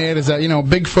decision that we made is that,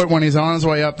 Bigfoot, when he's on his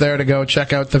way up there to go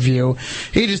check out the view,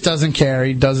 he just doesn't care.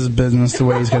 He does his business the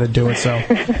way he's going to do it. So,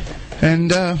 and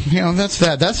that's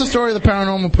that. That's the story of the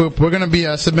paranormal poop. We're going to be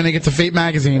submitting it to Fate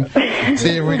Magazine.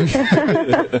 See if we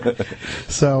can.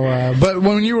 So, but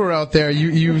when you were out there,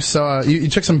 you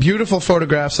took some beautiful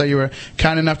photographs that you were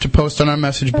kind enough to post on our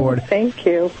message board. Oh, thank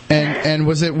you. And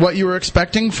was it what you were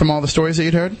expecting from all the stories that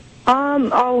you'd heard?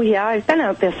 Oh yeah, I've been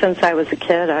out there since I was a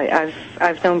kid. I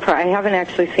haven't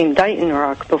actually seen Dighton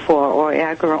Rock before or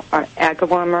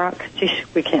Agawam Rock. Geez,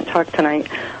 we can't talk tonight.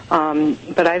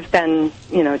 But I've been,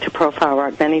 to Profile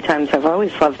Rock many times. I've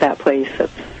always loved that place.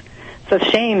 It's a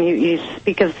shame you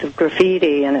speak of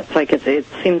graffiti, and it's like it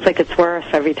seems like it's worse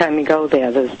every time you go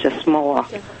there. There's just more.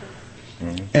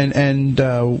 And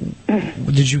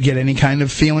did you get any kind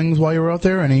of feelings while you were out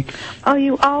there? Any? Oh,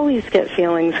 you always get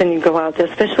feelings when you go out there,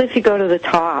 especially if you go to the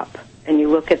top and you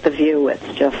look at the view.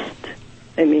 It's just,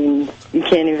 you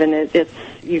can't even.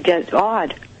 You get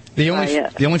awed. The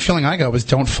only feeling I got was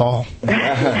don't fall.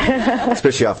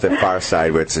 Especially off the far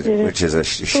side, which is a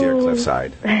sheer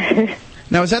cliffside.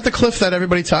 Now, is that the cliff that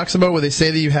everybody talks about where they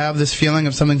say that you have this feeling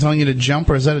of something telling you to jump,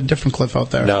 or is that a different cliff out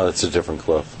there? No, that's a different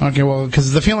cliff. Okay, well,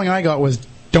 because the feeling I got was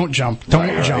don't jump.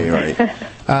 Don't jump. Right.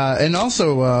 And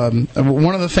also,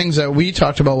 one of the things that we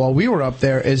talked about while we were up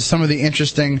there is some of the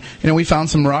interesting, we found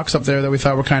some rocks up there that we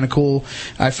thought were kind of cool.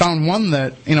 I found one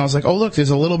that, I was like, oh, look, there's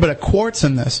a little bit of quartz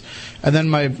in this. And then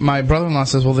my brother-in-law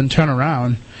says, well, then turn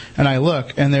around. And I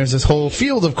look, and there's this whole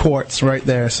field of quartz right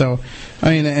there. So,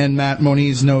 and Matt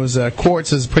Moniz knows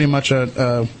quartz is pretty much I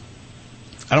don't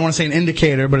want to say an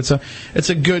indicator, but it's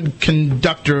a good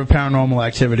conductor of paranormal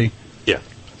activity. Yeah.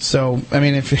 So,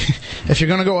 if you're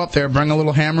going to go up there, bring a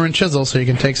little hammer and chisel so you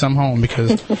can take some home,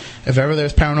 because if ever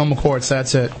there's paranormal quartz,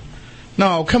 that's it.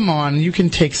 No, come on, you can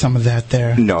take some of that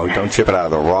there. No, don't chip it out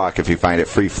of the rock. If you find it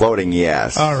free-floating,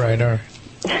 yes. All right.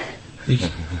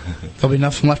 There'll be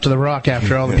nothing left of the rock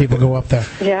after all the people go up there.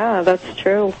 Yeah, that's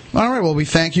true. All right, well, we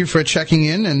thank you for checking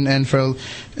in and for,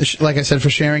 like I said,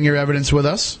 for sharing your evidence with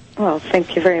us. Well,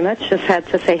 thank you very much. Just had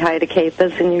to say hi to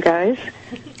CAIPRS and you guys.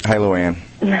 Hi, Luann.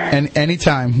 And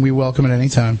anytime. We welcome it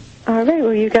anytime. All right,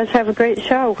 well, you guys have a great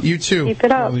show. You too. Keep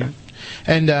it up.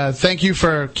 And thank you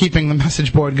for keeping the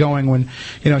message board going when,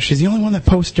 she's the only one that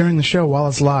posts during the show while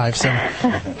it's live, so...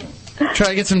 Try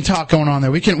to get some talk going on there.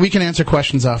 We can answer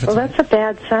questions off it. Well, that's a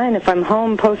bad sign if I'm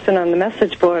home posting on the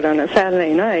message board on a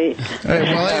Saturday night.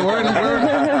 Hey,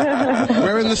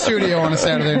 we're in the studio on a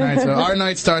Saturday night, so our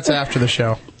night starts after the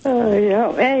show. Oh,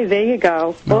 yeah. Hey, there you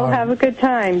go. Well, have a good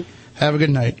time. Have a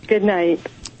good night. Good night.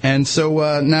 And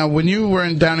so now, when you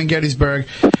were down in Gettysburg,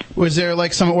 was there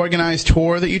like some organized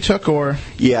tour that you took, or?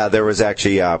 Yeah, there was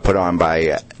actually put on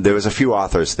by. There was a few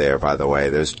authors there, by the way.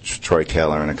 There's Troy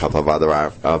Taylor and a couple of other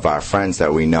of our friends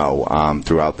that we know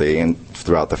throughout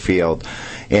the field,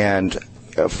 and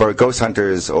for ghost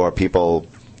hunters or people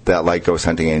that like ghost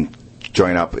hunting and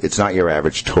join up, it's not your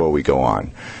average tour we go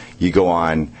on. You go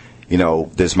on.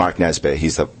 There's Mark Nesbitt.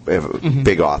 He's a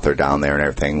big author down there and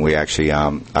everything. We actually,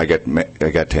 I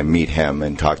got to meet him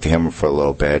and talk to him for a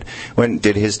little bit. Went and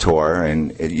did his tour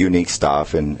and unique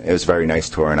stuff, and it was a very nice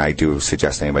tour. And I do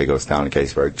suggest anybody goes down to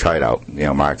Gettysburg, try it out.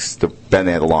 Mark's been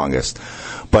there the longest.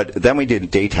 But then we did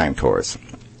daytime tours,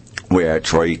 where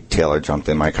Troy Taylor jumped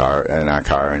in our car,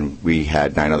 and we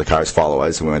had 9 other cars follow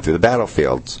us, and we went through the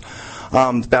battlefields.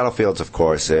 The battlefields, of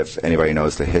course, if anybody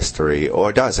knows the history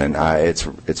or doesn't,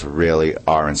 it's really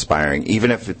awe-inspiring.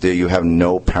 Even if you have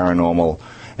no paranormal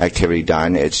activity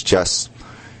done, it's just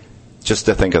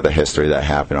to think of the history that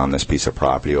happened on this piece of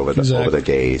property over the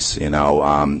days.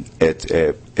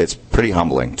 It's pretty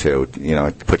humbling too.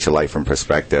 It puts your life in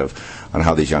perspective on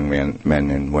how these young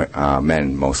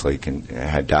men mostly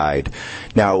had died.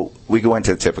 Now we go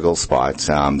into the typical spots.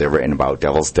 They're written about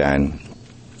Devil's Den.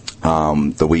 We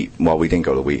didn't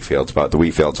go to the wheat fields, but the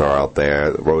wheat fields are out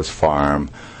there, the Rose Farm.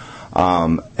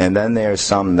 And then there's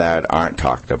some that aren't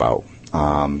talked about.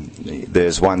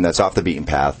 There's one that's off the beaten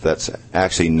path that's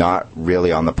actually not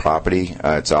really on the property.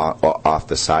 It's off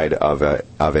the side of it.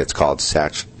 It's called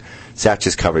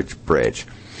Satch's Covered Bridge.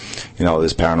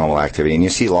 There's paranormal activity. And you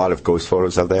see a lot of ghost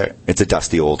photos of there. It's a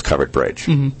dusty old covered bridge.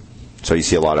 Mm-hmm. So you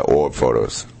see a lot of orb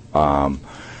photos.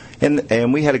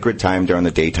 And we had a good time during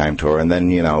the daytime tour, and then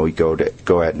we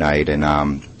go at night,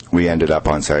 and we ended up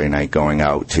on Saturday night going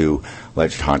out to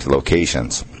alleged haunted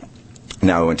locations.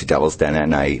 Now we went to Devil's Den at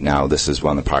night. Now this is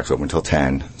when the park's open until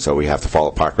 10, so we have to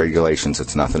follow park regulations.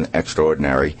 It's nothing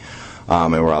extraordinary,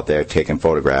 and we're out there taking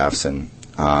photographs, and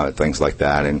things like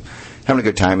that, and having a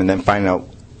good time, and then finding out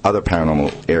other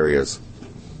paranormal areas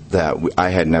that I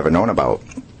had never known about.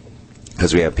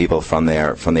 Because we have people from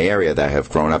the area that have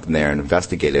grown up in there and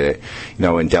investigated it.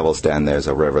 In Devil's Den, there's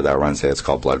a river that runs there. It's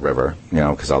called Blood River.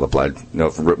 Because all the blood, all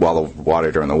the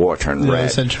water during the war turned red. They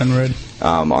said turned red.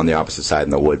 On the opposite side in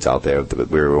the woods out there,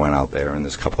 we went out there, and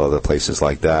there's a couple other places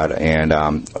like that. And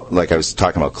like I was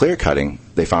talking about clear cutting,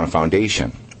 they found a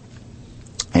foundation,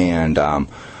 and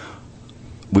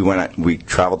we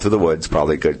traveled through the woods,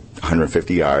 probably a good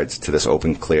 150 yards to this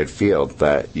open cleared field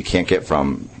that you can't get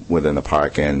from within the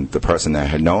park, and the person that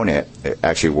had known it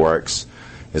actually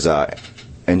is a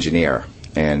engineer,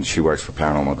 and she works for a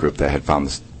paranormal group that had found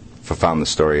the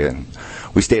story, and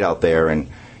we stayed out there, and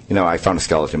I found a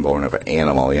skeleton bone of an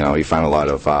animal. You find a lot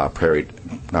of not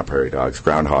prairie dogs,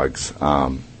 groundhogs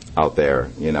out there,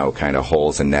 kind of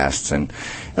holes and nests, and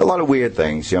a lot of weird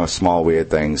things, small weird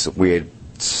things,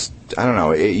 I don't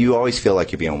know, you always feel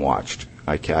like you're being watched.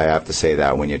 I have to say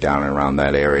that when you're down and around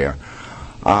that area.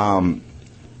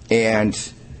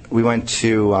 And we went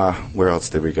to, where else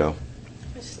did we go?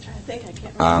 I can't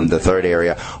remember. The third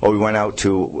area. We went out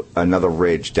to another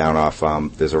ridge down off,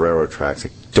 there's a railroad tracks. I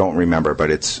don't remember, but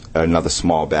it's another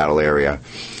small battle area.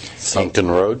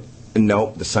 Sunken Road?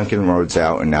 No, the Sunken Road's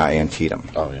out in Antietam.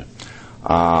 Oh, yeah.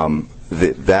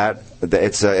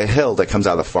 It's a hill that comes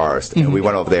out of the forest, and we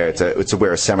went over there. It's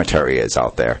where a cemetery is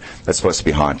out there. That's supposed to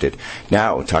be haunted.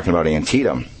 Now, talking about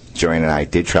Antietam, Joanne and I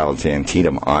did travel to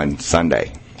Antietam on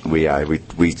Sunday. We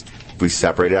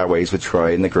separated our ways with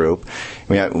Troy and the group.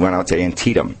 We went out to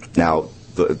Antietam. Now,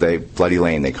 the Bloody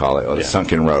Lane, they call it, or the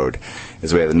Sunken Road,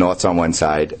 is where the north's on one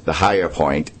side, the higher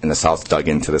point, and the south dug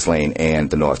into this lane, and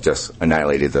the north just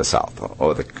annihilated the south,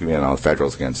 or the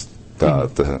Federals against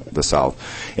the south,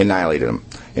 annihilated them.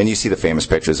 And you see the famous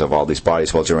pictures of all these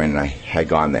bodies. Well, Joanne and I had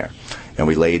gone there, and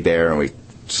we laid there, and we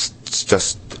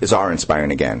just is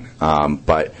awe-inspiring again,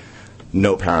 but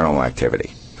no paranormal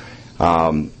activity.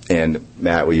 And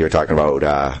Matt, you were talking about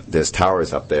there's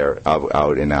towers up there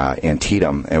out in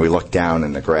Antietam, and we look down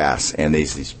in the grass, and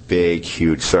these big,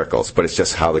 huge circles. But it's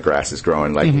just how the grass is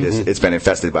growing. Like it's been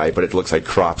infested by it, but it looks like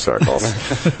crop circles.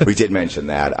 We did mention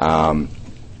that,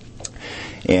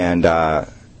 and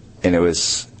it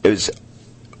was.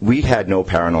 We had no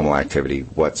paranormal activity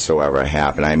whatsoever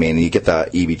happen. I mean, you get the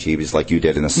EBGBs like you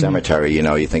did in the cemetery.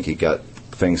 You think you got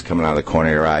things coming out of the corner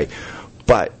of your eye,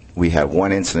 but we had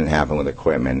one incident happen with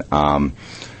equipment.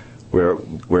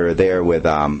 We're there with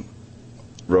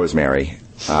Rosemary,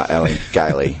 Ellen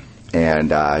Guiley,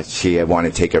 and she had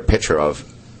wanted to take a picture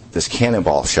of this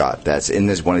cannonball shot that's in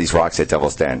one of these rocks at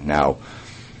Devil's Den. Now,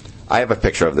 I have a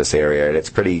picture of this area, and it's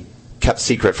pretty kept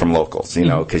secret from locals,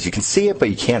 because you can see it, but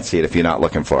you can't see it if you're not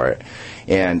looking for it.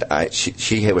 And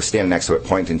she was standing next to it,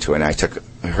 pointing to it, and I took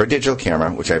her digital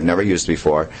camera, which I've never used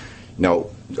before,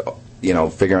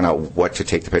 figuring out what to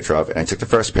take the picture of, and I took the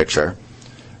first picture,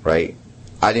 right?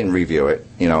 I didn't review it,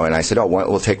 and I said,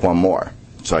 we'll take one more.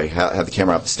 So I had the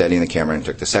camera up, steadying the camera, and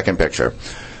took the second picture.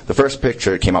 The first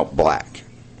picture came out black.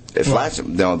 It flashed.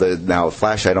 Now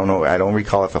flash. I don't know. I don't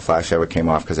recall if a flash ever came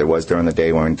off because it was during the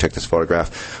day when we took this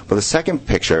photograph. But the second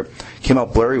picture came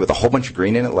out blurry with a whole bunch of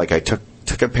green in it. Like I took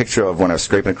a picture of when I was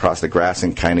scraping across the grass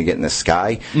and kind of getting the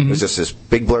sky. It was just this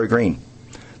big blurry green.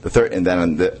 The third,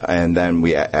 and then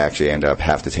we actually ended up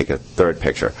have to take a third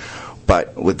picture.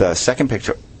 But with the second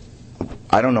picture,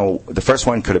 I don't know. The first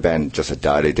one could have been just a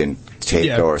dud. It didn't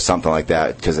take or something like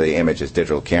that because the image is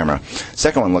digital camera.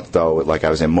 Second one looked, though, like I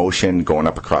was in motion going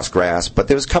up across grass. But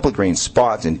there was a couple of green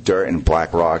spots and dirt and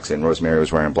black rocks, and Rosemary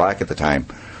was wearing black at the time.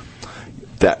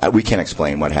 That we can't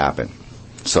explain what happened.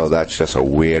 So that's just a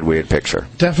weird picture.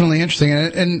 Definitely interesting.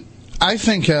 And I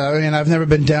think, I've never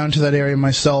been down to that area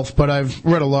myself, but I've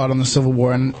read a lot on the Civil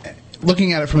War. And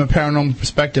looking at it from a paranormal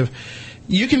perspective,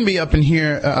 you can be up in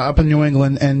here, up in New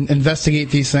England, and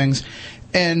investigate these things.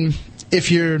 And if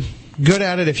you're good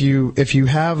at it, if you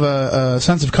have a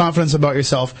sense of confidence about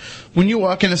yourself, when you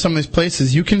walk into some of these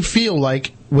places, you can feel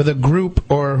like with a group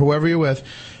or whoever you're with,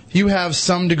 you have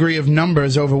some degree of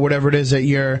numbers over whatever it is that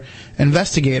you're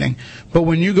investigating. But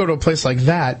when you go to a place like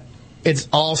that, it's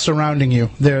all surrounding you.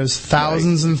 There's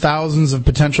thousands and thousands of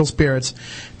potential spirits,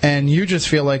 and you just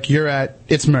feel like you're at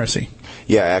its mercy.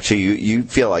 Yeah, actually, you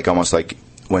feel like almost like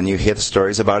when you hear the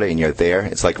stories about it and you're there,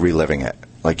 it's like reliving it.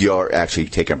 Like you're actually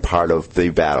taking part of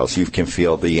the battles. You can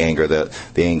feel the anger, the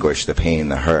anguish, the pain,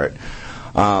 the hurt.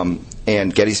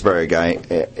 And Gettysburg,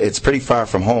 it's pretty far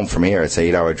from home from here. It's an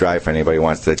 8-hour drive for anybody who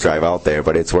wants to drive out there,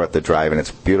 but it's worth the drive, and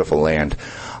it's beautiful land.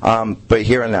 But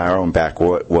here in our own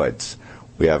backwoods,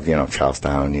 we have,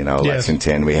 Charlestown,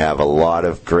 Lexington. We have a lot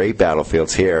of great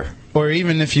battlefields here or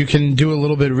even if you can do a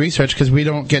little bit of research, because we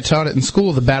don't get taught it in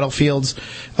school, the battlefields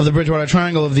of the Bridgewater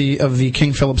Triangle of the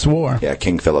King Philip's War. Yeah,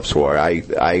 King Philip's War.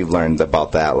 I learned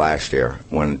about that last year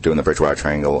when doing the Bridgewater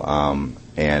Triangle,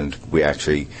 and we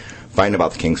actually find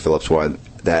about the King Philip's War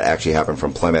that actually happened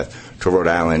from Plymouth to Rhode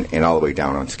Island and all the way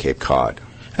down onto Cape Cod.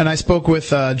 And I spoke with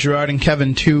Gerard and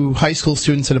Kevin, two high school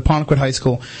students at Apponequet High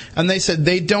School, and they said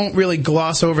they don't really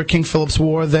gloss over King Philip's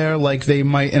War there like they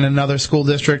might in another school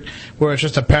district where it's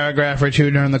just a paragraph or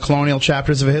two during the colonial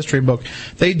chapters of a history book.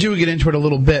 They do get into it a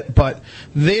little bit, but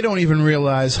they don't even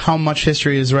realize how much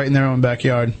history is right in their own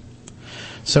backyard.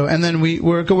 So, and then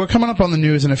we're coming up on the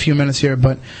news in a few minutes here,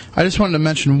 but I just wanted to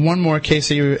mention one more case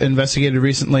that you investigated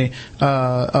recently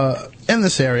in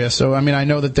this area. So, I mean, I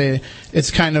know that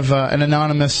it's kind of an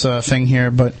anonymous thing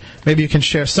here, but maybe you can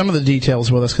share some of the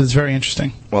details with us because it's very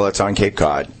interesting. Well, it's on Cape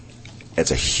Cod. It's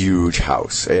a huge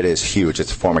house. It is huge.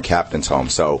 It's a former captain's home.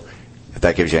 So, if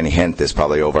that gives you any hint, there's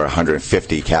probably over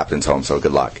 150 captain's homes. So,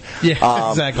 good luck. Yeah,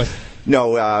 exactly.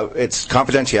 No, it's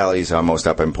confidentiality is our most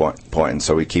important,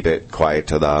 so we keep it quiet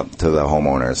to the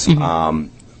homeowners. Mm-hmm.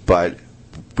 But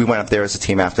we went up there as a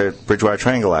team after Bridgewater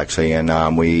Triangle, actually,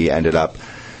 and we ended up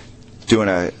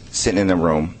sitting in the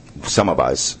room, some of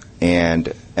us,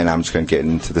 and I'm just going to get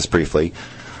into this briefly,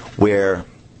 where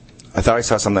I thought I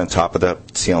saw something on top of the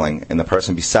ceiling, and the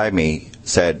person beside me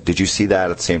said, "Did you see that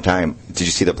at the same time? Did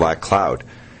you see the black cloud?"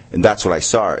 And that's what I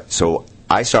saw. So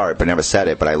I saw it but never said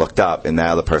it, but I looked up, and the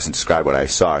other person described what I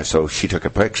saw, so she took a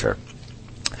picture.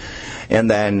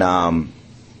 And then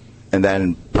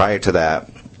prior to that,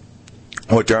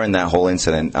 or during that whole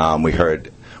incident,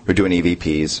 we're doing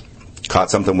EVPs,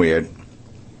 caught something weird,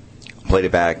 played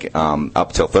it back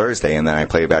up till Thursday, and then I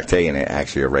played it back today, and it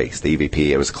actually erased the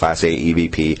EVP. It was a Class A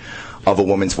EVP of a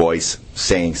woman's voice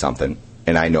saying something,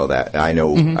 and I know that. I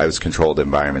know I was controlled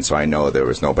environment, so I know there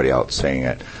was nobody else saying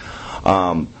it.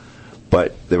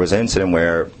 But there was an incident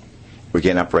where we're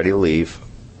getting up ready to leave,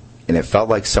 and it felt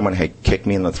like someone had kicked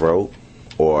me in the throat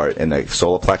or in the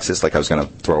solar plexus, like I was going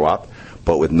to throw up,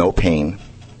 but with no pain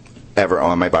ever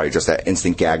on my body. Just that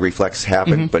instant gag reflex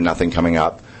happened, but nothing coming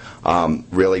up.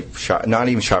 Really sharp, not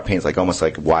even sharp pains, like almost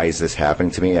like, why is this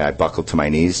happening to me? I buckled to my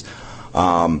knees.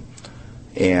 And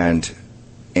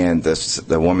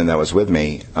the woman that was with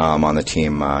me on the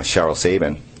team, Cheryl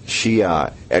Sabin, she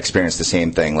experienced the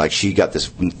same thing. Like, she got this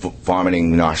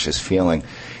vomiting, nauseous feeling,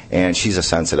 and she's a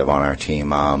sensitive on our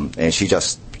team. And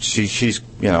she's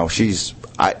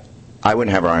I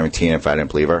wouldn't have her on my team if I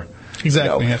didn't believe her.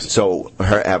 Exactly. Yes. So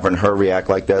having her react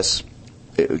like this,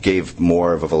 it gave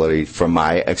more of a validity from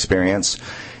my experience.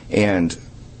 And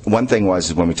one thing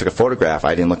was, when we took a photograph,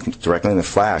 I didn't look directly in the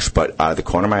flash, but out of the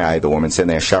corner of my eye, the woman sitting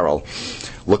there, Cheryl,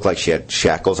 looked like she had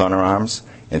shackles on her arms,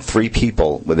 and 3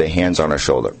 people with their hands on her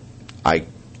shoulder. I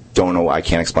don't know. I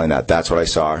can't explain that. That's what I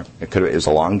saw. It was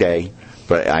a long day,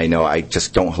 but I know I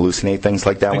just don't hallucinate things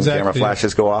like that when the camera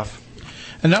flashes go off.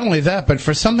 And not only that, but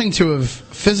for something to have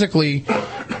physically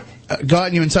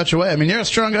gotten you in such a way. I mean, you're a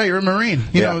strong guy. You're a Marine.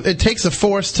 You know, it takes a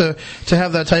force to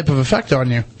have that type of effect on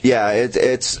you. Yeah,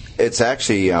 it's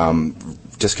actually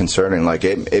disconcerting. Like,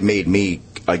 it made me,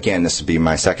 again, this would be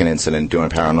my second incident doing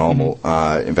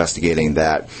paranormal investigating,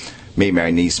 that made my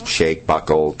knees shake,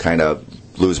 buckle, kind of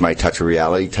lose my touch of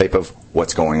reality type of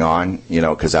what's going on,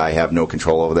 because I have no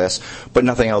control over this. But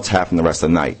nothing else happened the rest of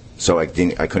the night. So I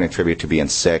couldn't attribute to being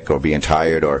sick or being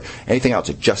tired or anything else.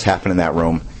 It just happened in that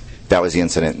room. That was the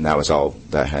incident, and that was all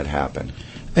that had happened.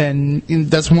 And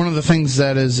that's one of the things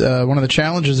that is one of the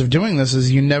challenges of doing this,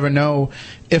 is you never know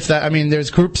if that. I mean,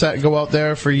 there's groups that go out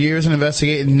there for years and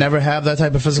investigate and never have that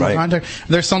type of physical contact.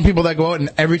 There's some people that go out, and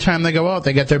every time they go out,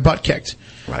 they get their butt kicked.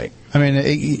 Right. I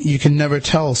mean, you can never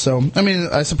tell. So, I mean,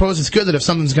 I suppose it's good that if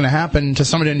something's going to happen to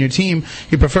somebody on your team,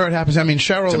 you prefer it happens. I mean,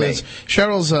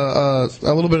 Cheryl's a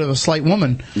little bit of a slight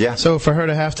woman. Yeah. So for her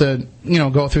to have to,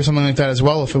 go through something like that as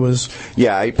well, if it was.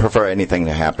 Yeah, I prefer anything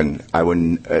to happen. I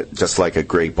wouldn't, just like a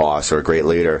great boss or a great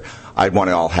leader, I'd want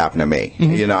it all happen to me.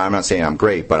 I'm not saying I'm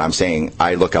great, but I'm saying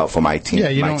I look out for my team,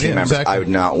 members. Exactly. I would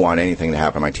not want anything to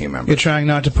happen to my team members. You're trying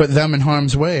not to put them in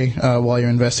harm's way while you're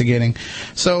investigating.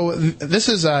 So this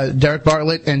is Derek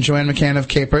Bartlett and Joanne McCann of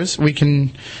CAIPRS. We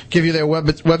can give you their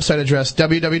website address,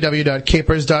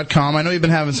 www.caiprs.com. I know you've been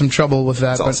having some trouble with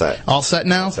that. It's all set. All set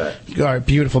now? All set. All right,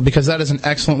 beautiful, because that is an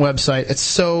excellent website. It's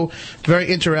so very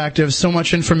interactive, so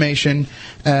much information,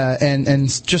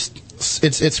 and just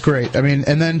it's great. I mean,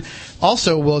 and then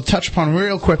also we'll touch upon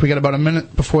real quick, we got about a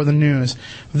minute before the news.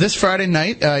 This Friday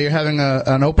night, you're having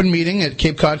an open meeting at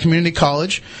Cape Cod Community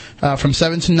College from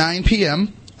 7 to 9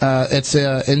 p.m. It's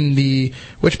in the,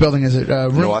 which building is it?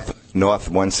 North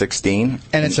 116.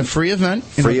 And it's a free event.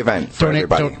 Free event for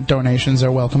everybody. Donations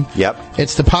are welcome. Yep.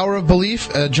 It's the Power of Belief.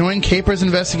 Join CAIPRS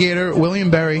investigator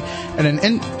William Berry in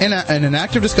an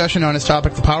active discussion on his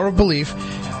topic, the power of belief.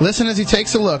 Listen as he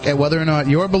takes a look at whether or not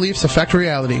your beliefs affect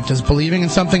reality. Does believing in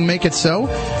something make it so?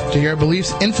 Do your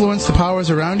beliefs influence the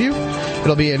powers around you?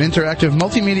 It'll be an interactive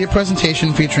multimedia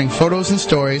presentation featuring photos and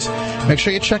stories. Make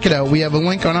sure you check it out. We have a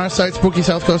link on our site,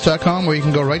 SpookySouthCoast.com, where you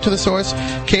can go right to the source,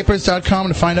 CAIPRS.com,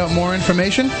 to find out more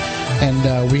information.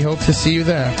 And we hope to see you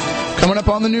there. Coming up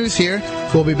on the news here,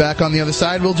 we'll be back on the other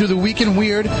side. We'll do the Week in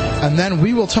Weird, and then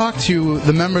we will talk to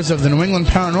the members of the New England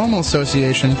Paranormal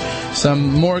Association,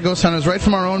 some more ghost hunters right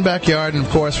from our own backyard, and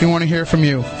of course, we want to hear from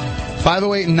you.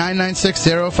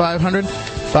 508-996-0500,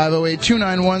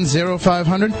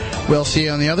 508-291-0500. We'll see you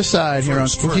on the other side here on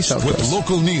Spooky South Coast. With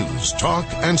local news, talk,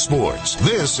 and sports.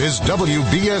 This is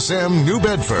WBSM New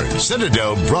Bedford,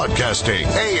 Citadel Broadcasting,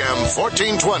 AM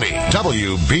 1420,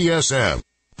 WBSM.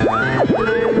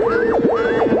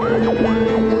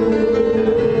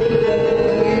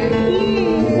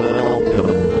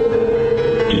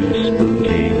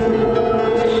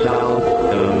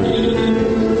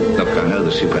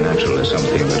 Supernatural is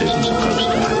something that isn't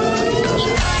supposed to happen, but it does.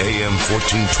 AM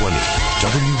 1420,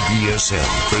 WBSM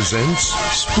presents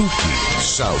Spooky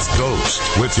South Coast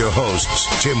with your hosts,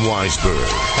 Tim Weisberg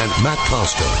and Matt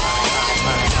Costa.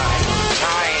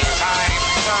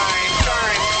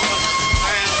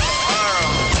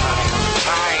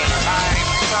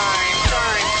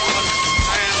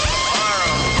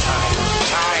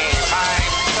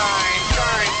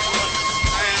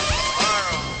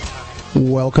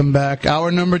 Welcome back.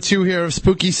 Hour number 2 here of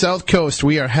Spooky South Coast.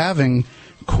 We are having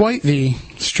quite the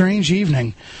strange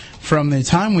evening. From the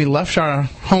time we left our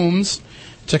homes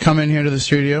to come in here to the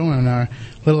studio and our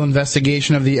little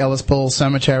investigation of the Ellis Bowl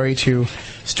Cemetery to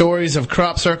stories of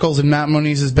crop circles in Matt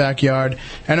Moniz's backyard,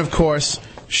 and of course,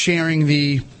 sharing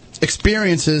the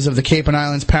experiences of the Cape and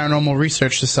Islands Paranormal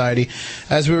Research Society.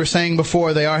 As we were saying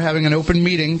before, they are having an open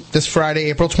meeting this Friday,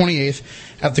 April 28th,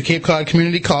 at the Cape Cod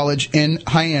Community College in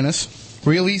Hyannis.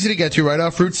 Real easy to get to, right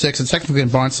off Route 6. It's technically in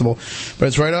Barnstable, but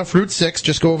it's right off Route 6.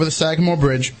 Just go over the Sagamore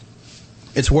Bridge.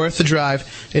 It's worth the drive.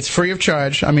 It's free of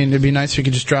charge. I mean, it'd be nice if you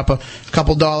could just drop a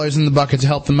couple dollars in the bucket to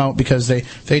help them out, because they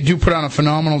do put on a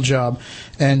phenomenal job.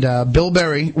 And Bill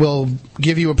Berry will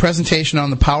give you a presentation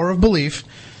on the power of belief,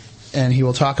 and he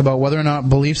will talk about whether or not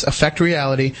beliefs affect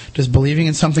reality. Does believing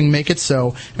in something make it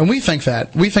so? And we think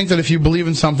that. We think that if you believe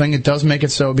in something, it does make it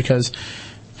so, because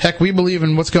heck, we believe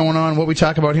in what's going on, what we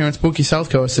talk about here in Spooky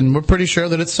South Coast, and we're pretty sure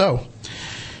that it's so.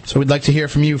 So we'd like to hear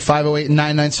from you,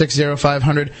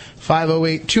 508-996-0500,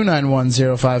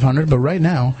 508-291-0500. But right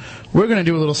now, we're going to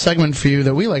do a little segment for you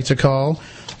that we like to call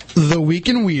The Week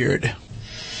in Weird.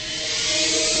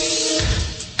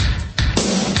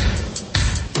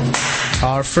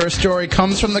 Our first story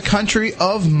comes from the country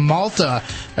of Malta,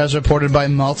 as reported by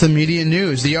Malta Media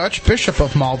News. The Archbishop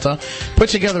of Malta put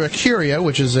together a curia,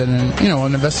 which is an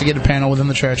investigative panel within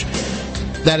the church,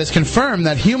 that has confirmed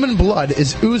that human blood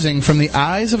is oozing from the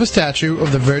eyes of a statue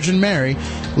of the Virgin Mary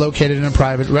located in a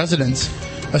private residence.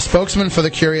 A spokesman for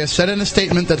the curia said in a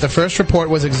statement that the first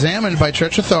report was examined by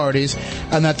church authorities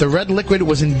and that the red liquid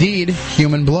was indeed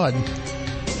human blood.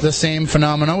 The same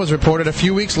phenomena was reported a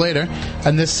few weeks later,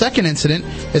 and this second incident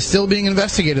is still being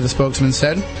investigated, the spokesman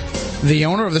said. The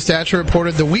owner of the statue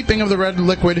reported the weeping of the red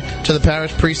liquid to the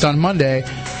parish priest on Monday.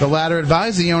 The latter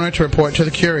advised the owner to report to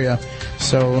the curia.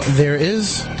 So there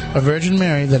is a Virgin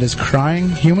Mary that is crying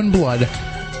human blood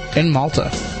in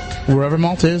Malta. Wherever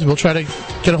Malta is, we'll try to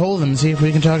get a hold of them and see if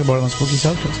we can talk about it on Spooky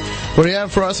South Coast. What do you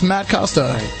have for us, Matt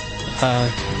Costa?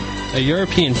 A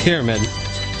European pyramid.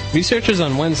 Researchers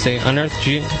on Wednesday unearthed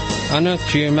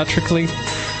geometrically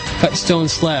cut stone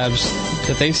slabs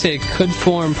that they say could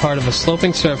form part of a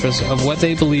sloping surface of what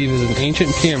they believe is an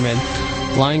ancient pyramid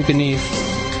lying beneath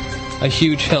a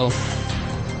huge hill.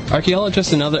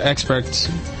 Archaeologists and other experts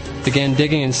began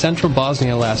digging in central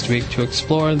Bosnia last week to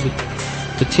explore the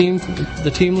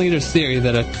team leader's theory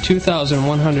that a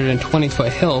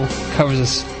 2,120-foot hill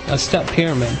covers a step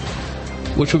pyramid,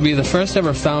 which would be the first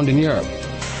ever found in Europe.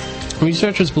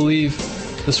 Researchers believe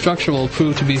the structure will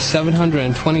prove to be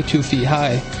 722 feet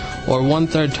high, or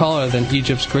one-third taller than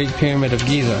Egypt's Great Pyramid of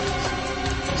Giza.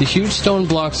 The huge stone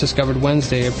blocks discovered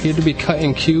Wednesday appeared to be cut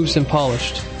in cubes and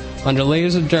polished. Under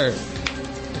layers of dirt,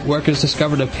 workers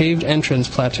discovered a paved entrance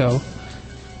plateau,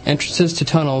 entrances to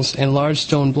tunnels, and large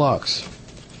stone blocks.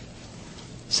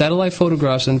 Satellite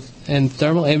photographs and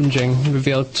thermal imaging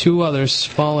revealed two other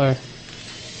smaller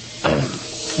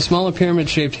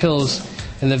pyramid-shaped hills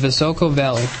in the Visoko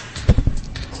Valley.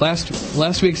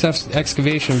 Last week's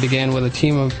excavation began with a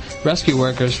team of rescue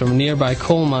workers from a nearby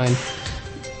coal mine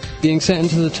being sent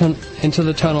into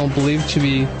the tunnel believed to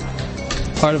be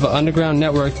part of an underground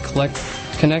network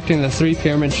connecting the three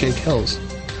pyramid-shaped hills.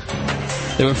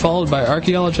 They were followed by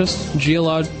archaeologists,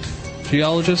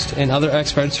 geologists, and other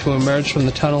experts who emerged from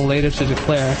the tunnel later to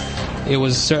declare it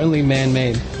was certainly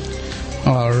man-made.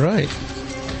 All right.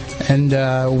 And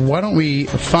why don't we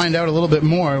find out a little bit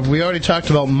more? We already talked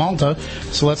about Malta,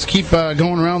 so let's keep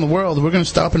going around the world. We're going to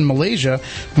stop in Malaysia.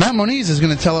 Matt Moniz is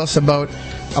going to tell us about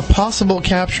a possible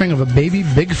capturing of a baby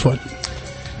Bigfoot.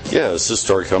 Yes, this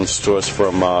story comes to us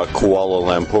from Kuala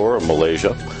Lumpur,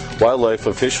 Malaysia. Wildlife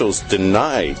officials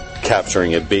denied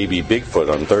capturing a baby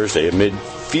Bigfoot on Thursday amid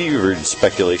fevered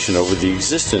speculation over the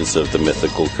existence of the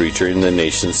mythical creature in the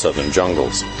nation's southern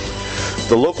jungles.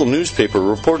 The local newspaper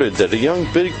reported that a young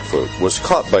Bigfoot was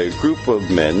caught by a group of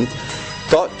men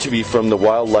thought to be from the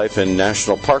Wildlife and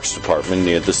National Parks Department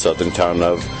near the southern town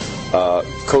of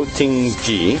Koh Ting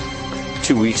Gi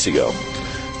 2 weeks ago.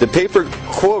 The paper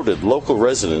quoted local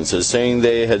residents as saying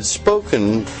they had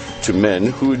spoken to men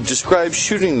who had described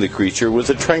shooting the creature with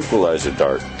a tranquilizer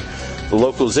dart. The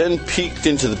locals then peeked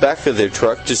into the back of their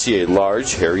truck to see a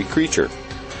large, hairy creature.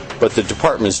 But the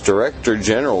department's director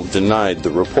general denied the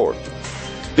report.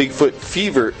 Bigfoot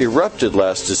fever erupted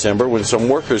last December when some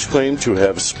workers claimed to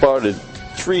have spotted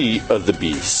 3 of the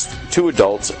beasts, 2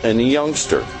 adults and a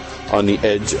youngster, on the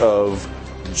edge of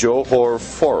Johor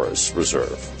Forest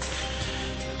Reserve.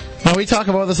 Well, we talk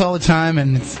about this all the time,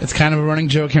 and it's kind of a running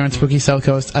joke here on Spooky South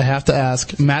Coast. I have to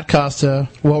ask, Matt Costa,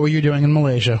 what were you doing in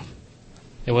Malaysia?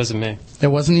 It wasn't me. It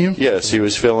wasn't you? Yes, he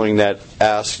was filling that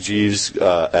Ask Jeeves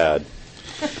ad.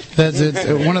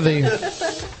 It's one of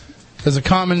the... There's a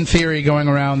common theory going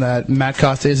around that Matt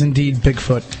Costa is indeed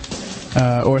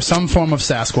Bigfoot, or some form of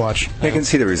Sasquatch. I can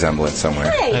see the resemblance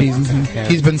somewhere.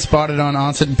 He's been spotted on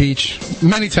Onset Beach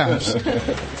many times.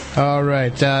 All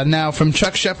right. Now, from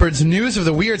Chuck Shepard's News of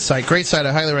the Weird site, great site,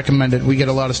 I highly recommend it. We get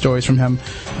a lot of stories from him,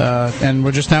 and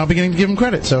we're just now beginning to give him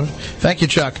credit, so thank you,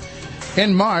 Chuck.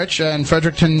 In March, in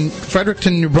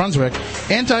Fredericton, New Brunswick,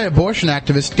 anti-abortion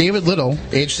activist David Little,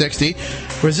 age 60,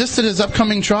 resisted his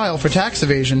upcoming trial for tax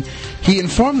evasion. He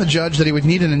informed the judge that he would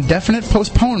need an indefinite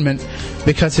postponement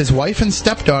because his wife and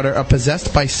stepdaughter are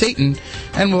possessed by Satan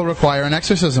and will require an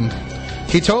exorcism.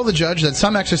 He told the judge that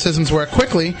some exorcisms work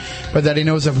quickly, but that he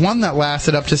knows of one that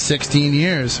lasted up to 16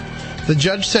 years. The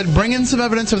judge said, "Bring in some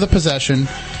evidence of the possession."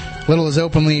 Little has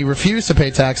openly refused to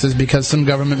pay taxes because some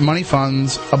government money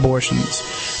funds abortions.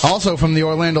 Also from the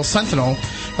Orlando Sentinel,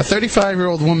 a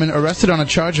 35-year-old woman arrested on a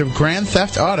charge of grand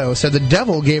theft auto said the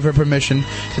devil gave her permission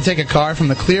to take a car from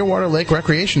the Clearwater Lake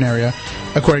Recreation Area,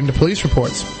 according to police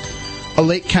reports. A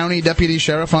Lake County deputy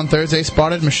sheriff on Thursday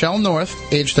spotted Michelle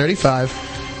North, age 35,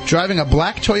 driving a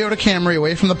black Toyota Camry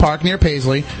away from the park near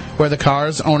Paisley, where the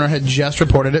car's owner had just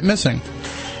reported it missing.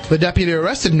 The deputy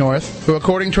arrested North, who,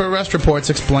 according to arrest reports,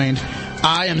 explained,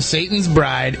 "I am Satan's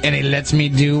bride, and he lets me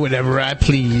do whatever I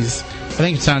please." I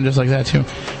think it sounded just like that, too.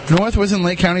 North was in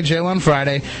Lake County Jail on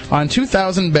Friday on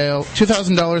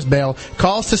 $2,000 bail.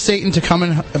 Calls to Satan to come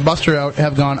and bust her out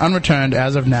have gone unreturned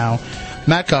as of now.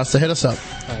 Matt Costa, hit us up.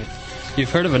 All right.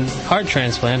 You've heard of a heart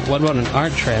transplant. What about an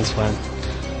art transplant?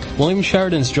 William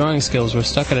Sheridan's drawing skills were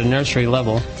stuck at a nursery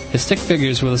level. His stick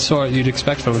figures were the sort you'd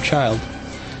expect from a child.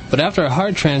 But after a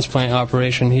heart transplant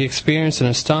operation, he experienced an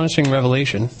astonishing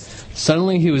revelation.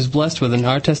 Suddenly, he was blessed with an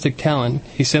artistic talent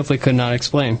he simply could not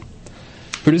explain,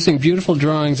 producing beautiful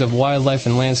drawings of wildlife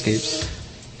and landscapes.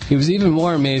 He was even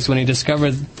more amazed when he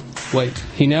discovered what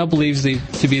he now believes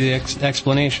to be the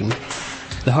explanation.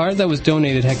 The heart that was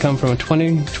donated had come from a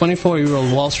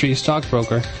 24-year-old Wall Street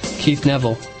stockbroker, Keith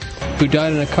Neville, who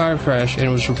died in a car crash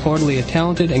and was reportedly a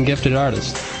talented and gifted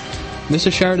artist.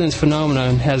 Mr. Sheridan's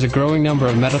phenomenon has a growing number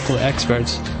of medical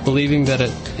experts believing that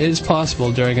it is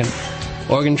possible during an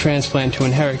organ transplant to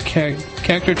inherit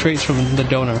character traits from the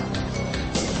donor.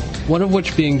 One of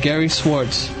which being Gary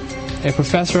Swartz, a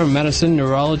professor of medicine,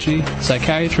 neurology,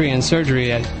 psychiatry, and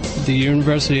surgery at the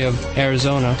University of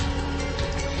Arizona,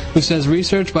 who says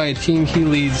research by a team he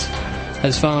leads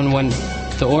has found when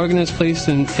the organ is placed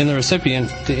in the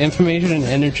recipient, the information and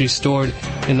energy stored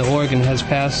in the organ is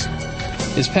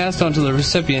passed on to the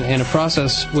recipient in a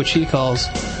process which he calls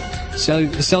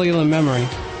cellular memory.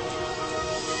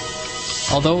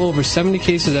 Although over 70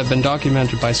 cases have been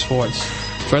documented by Swartz,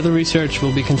 further research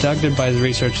will be conducted by the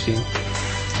research team.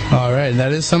 All right,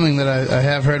 that is something that I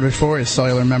have heard before, is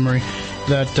cellular memory.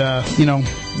 That,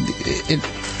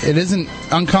 it isn't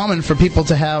uncommon for people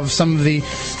to have some of the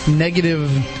negative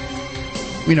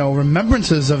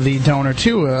remembrances of the donor,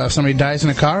 too. If somebody dies in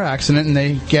a car accident and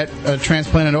they get a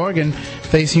transplanted organ,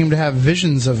 they seem to have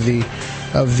visions of the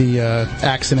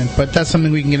accident, but that's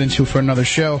something we can get into for another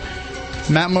show.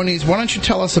 Matt Moniz, why don't you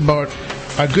tell us about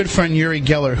our good friend Uri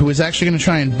Geller, who is actually going to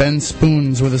try and bend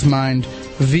spoons with his mind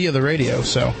via the radio,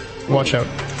 so watch out.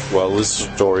 Well, this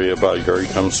story about Uri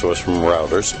comes to us from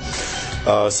Routers.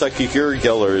 Psychic Uri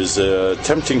Geller is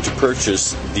attempting to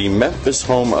purchase the Memphis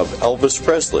home of Elvis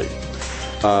Presley.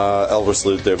 Elvis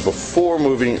lived there before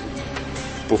moving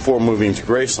to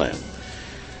Graceland,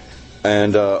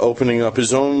 and opening up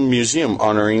his own museum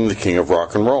honoring the King of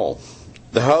Rock and Roll.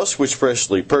 The house, which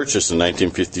Presley purchased in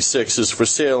 1956, is for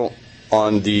sale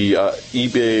on the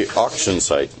eBay auction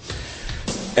site.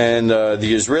 And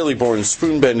the Israeli-born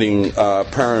spoon-bending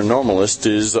paranormalist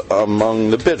is among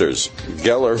the bidders.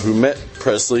 Geller, who met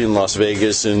Presley in Las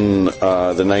Vegas in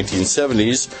the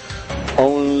 1970s,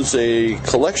 owns a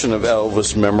collection of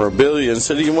Elvis memorabilia and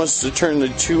said he wants to turn the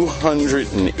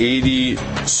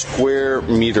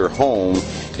 280-square-meter home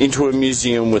into a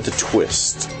museum with a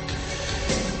twist.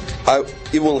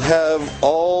 It will have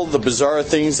all the bizarre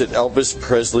things that Elvis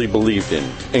Presley believed in,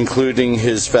 including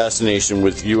his fascination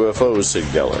with UFOs, said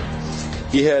Geller.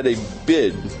 He had a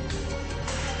bid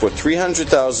for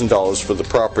 $300,000 for the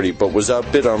property, but was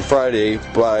outbid on Friday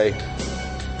by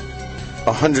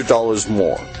 $100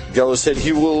 more. Geller said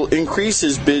he will increase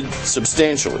his bid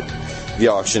substantially. The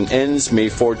auction ends May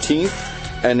 14th,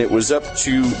 and it was up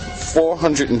to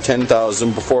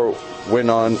 $410,000 before it went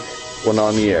on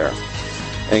the air.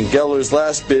 And Geller's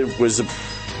last bid was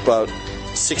about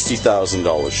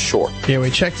 $60,000 short. Yeah, we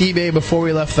checked eBay before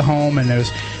we left the home, and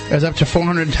it was up to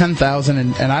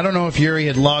 $410,000. And I don't know if Uri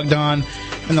had logged on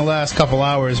in the last couple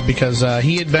hours because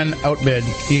he had been outbid.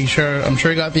 I'm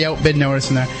sure he got the outbid notice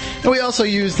in there. And we also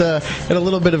used in a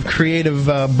little bit of creative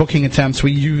booking attempts.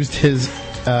 We used his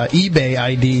eBay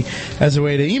ID as a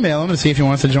way to email him to see if he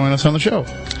wants to join us on the show.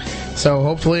 So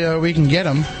hopefully we can get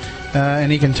him.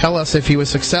 And he can tell us if he was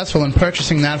successful in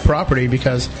purchasing that property,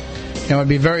 because it would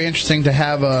be very interesting to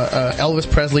have a Elvis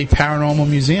Presley paranormal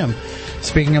museum.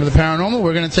 Speaking of the paranormal,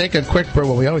 we're going to take a quick break.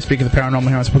 Well, we always speak of the paranormal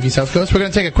here on Spooky South Coast. We're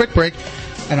going to take a quick break,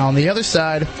 and on the other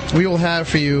side, we will have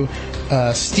for you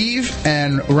Steve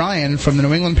and Ryan from the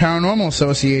New England Paranormal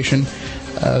Association,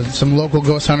 some local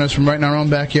ghost hunters from right in our own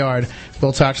backyard.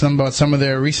 We'll talk to them about some of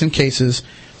their recent cases.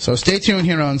 So stay tuned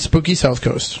here on Spooky South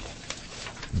Coast.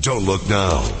 Don't look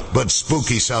now, but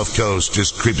Spooky South Coast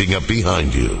is creeping up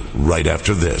behind you right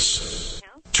after this.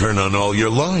 Turn on all your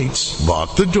lights,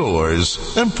 lock the doors,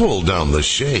 and pull down the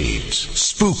shades.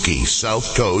 Spooky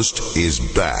South Coast is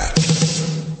back.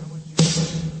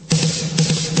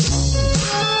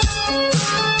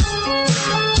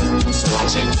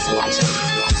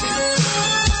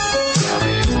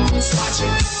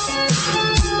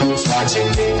 Who's watching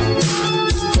me?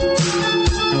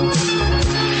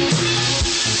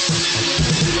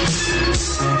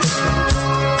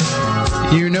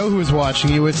 You know who's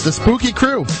watching you. It's the Spooky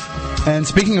Crew. And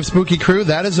speaking of Spooky Crew,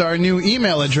 that is our new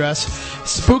email address,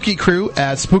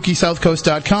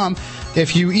 spookycrew@spookysouthcoast.com.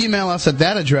 If you email us at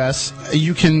that address,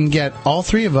 you can get all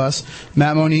three of us,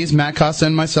 Matt Moniz, Matt Costa,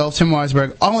 and myself, Tim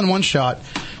Weisberg, all in one shot.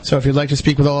 So if you'd like to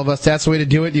speak with all of us, that's the way to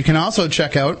do it. You can also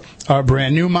check out our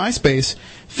brand new MySpace,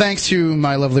 thanks to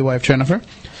my lovely wife, Jennifer.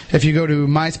 If you go to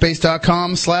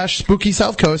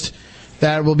myspace.com/SpookySouthCoast,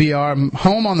 that will be our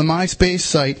home on the MySpace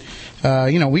site.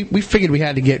 We figured we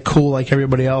had to get cool like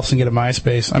everybody else and get a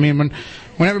MySpace. I mean, when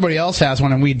everybody else has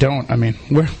one and we don't, I mean,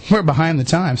 we're behind the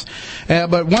times.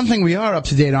 But one thing we are up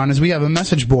to date on is we have a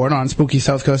message board on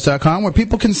SpookySouthCoast.com where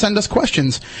people can send us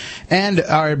questions. And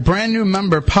our brand new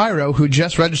member, Pyro, who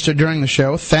just registered during the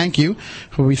show, thank you.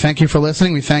 We thank you for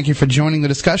listening. We thank you for joining the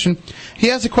discussion. He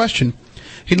has a question.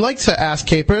 He'd like to ask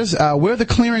CAIPRS where the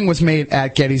clearing was made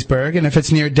at Gettysburg and if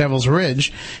it's near Devil's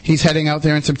Ridge. He's heading out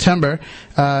there in September.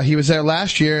 He was there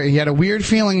last year. He had a weird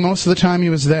feeling most of the time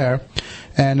he was there.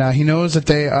 And he knows that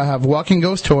they have walking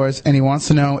ghost tours, and he wants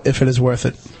to know if it is worth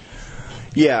it.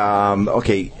 Yeah,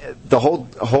 okay. The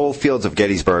whole fields of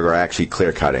Gettysburg are actually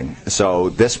clear cutting. So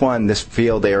this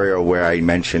field area where I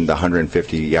mentioned the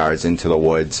 150 yards into the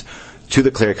woods to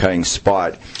the clear cutting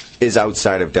spot is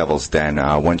outside of Devil's Den.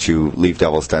 Once you leave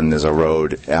Devil's Den, there's a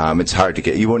road. It's hard to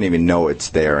get. You won't even know it's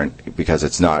there because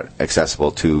it's not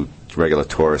accessible to regular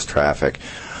tourist traffic.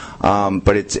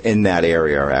 But it's in that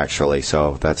area actually,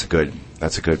 so that's a good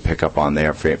pickup on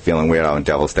there. Feeling weird out in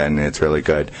Devil's Den, and it's really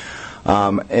good.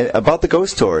 About the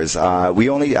ghost tours, I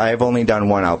have only done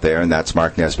one out there, and that's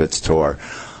Mark Nesbitt's tour,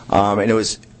 and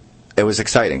it was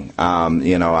exciting.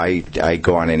 I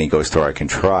go on any ghost tour I can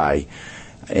try,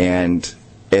 and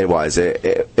it was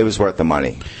worth the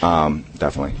money,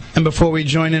 definitely. And before we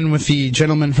join in with the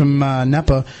gentleman from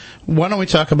NEPA, why don't we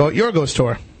talk about your ghost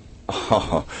tour?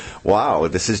 Oh, wow,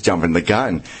 this is jumping the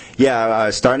gun. Yeah,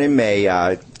 starting in May,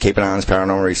 Cape and Islands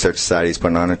Paranormal Research Society is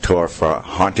putting on a tour for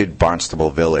Haunted Barnstable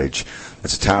Village.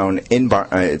 It's a town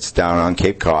it's down on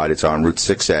Cape Cod. It's on Route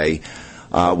 6A.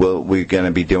 We're going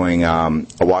to be doing a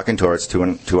walking tour. It's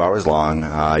 2 hours long.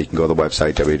 You can go to the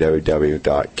website,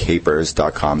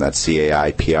 www.CAIPRS.com. That's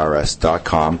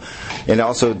CAIPRS.com. And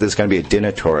also, there's going to be a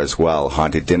dinner tour as well,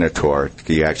 haunted dinner tour.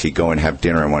 You actually go and have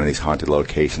dinner in one of these haunted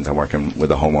locations. I'm working with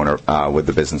the homeowner, with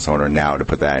the business owner now to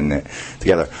put that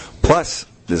together. Plus,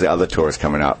 there's other tours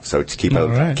coming up, so just keep an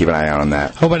eye out on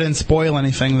that. Hope I didn't spoil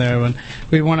anything there. When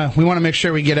we want to make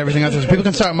sure we get everything out there so people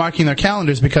can start marking their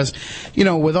calendars, because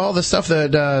with all the stuff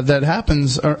that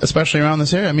happens, especially around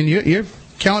this area, I mean, your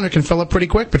calendar can fill up pretty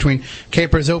quick between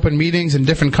CAIPRS open meetings and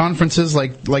different conferences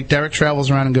like Derek travels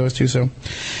around and goes to. So,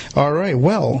 all right,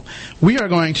 well, we are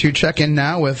going to check in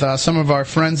now with some of our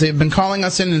friends. They've been calling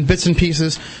us in bits and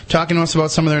pieces, talking to us about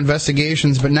some of their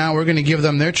investigations, but now we're going to give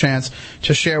them their chance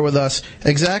to share with us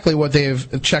exactly what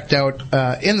they've checked out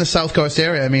in the South Coast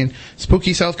area. I mean,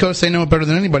 spooky South Coast, they know it better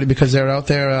than anybody because they're out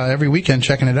there every weekend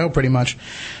checking it out pretty much.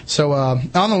 So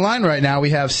on the line right now we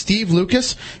have Steve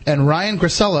Lucas and Ryan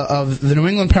Grisella of the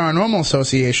New England Paranormal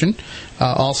Association,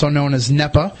 also known as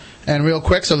NEPA. And real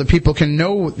quick, so that people can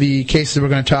know the cases we're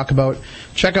going to talk about,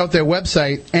 check out their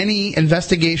website,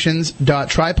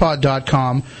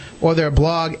 neinvestigations.tripod.com, or their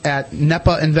blog at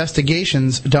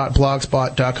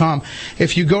nepainvestigations.blogspot.com.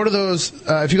 If you go to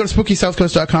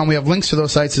SpookySouthCoast.com, we have links to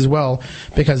those sites as well,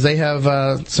 because they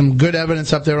have some good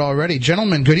evidence up there already.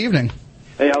 Gentlemen, good evening.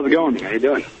 Hey, how's it going? How you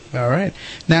doing? All right.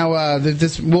 Now,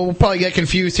 we'll probably get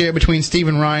confused here between Steve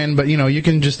and Ryan, but, you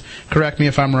can just correct me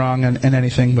if I'm wrong and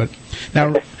anything. But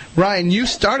now, Ryan, you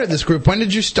started this group. When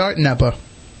did you start NEPA?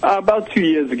 About 2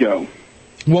 years ago.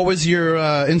 What was your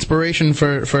inspiration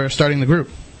for starting the group?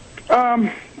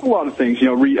 A lot of things. I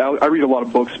read a lot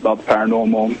of books about the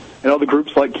paranormal, and other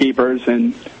groups like CAIPRS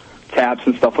and TAPS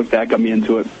and stuff like that got me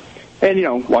into it.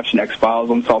 And, watching X-Files,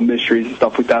 Unsolved Mysteries and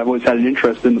stuff like that, I've always had an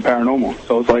interest in the paranormal.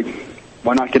 So it's like,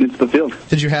 why not get into the field?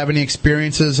 Did you have any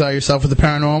experiences yourself with the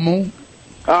paranormal?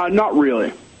 Not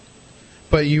really.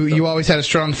 But you always had a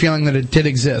strong feeling that it did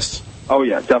exist? Oh,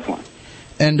 yeah, definitely.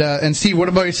 And Steve, what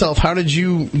about yourself? How did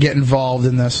you get involved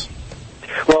in this?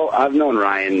 Well, I've known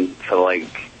Ryan for, the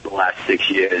last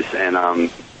 6 years, and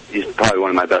he's probably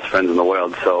one of my best friends in the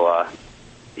world, so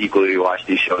equally we watched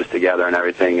these shows together and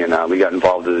everything, and we got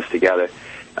involved with this together.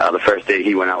 The first day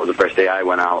he went out was the first day I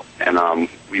went out, and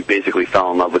we basically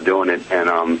fell in love with doing it,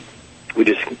 and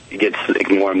it gets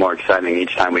more and more exciting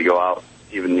each time we go out.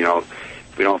 Even,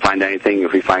 if we don't find anything,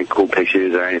 if we find cool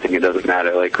pictures or anything, it doesn't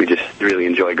matter. We just really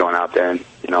enjoy going out there, and,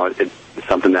 it's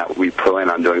something that we plan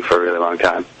on doing for a really long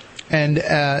time. And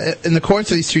in the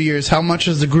course of these 2 years, how much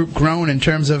has the group grown in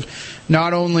terms of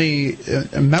not only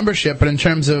membership, but in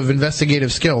terms of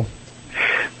investigative skill?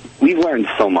 We've learned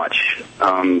so much.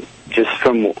 Just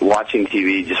from watching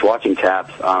TV, just watching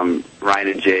TAPS, Ryan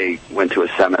and Jay went to a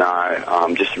seminar,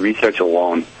 just research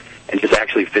alone, and just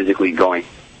actually physically going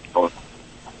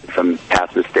from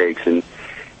past mistakes. And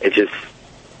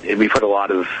we put a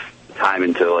lot of time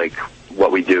into,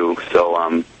 what we do.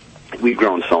 So we've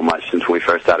grown so much since we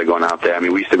first started going out there. I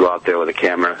mean, we used to go out there with a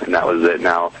camera, and that was it.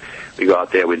 Now we go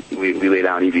out there, we lay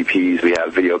down EVPs, we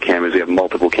have video cameras, we have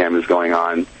multiple cameras going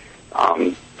on.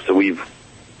 So we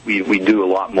do a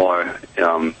lot more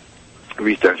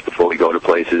research before we go to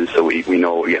places, so we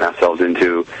know what we're getting ourselves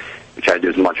into. We try to do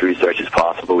as much research as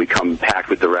possible. We come packed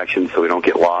with directions so we don't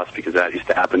get lost, because that used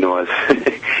to happen to us.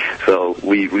 So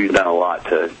we've done a lot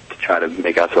to try to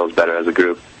make ourselves better as a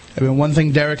group. I mean, one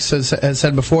thing Derek has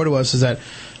said before to us is that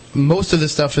most of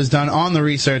this stuff is done on the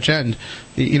research end.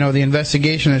 The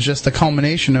investigation is just the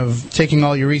culmination of taking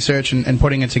all your research and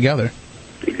putting it together.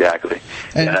 Exactly.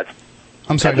 And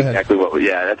I'm sorry, go ahead.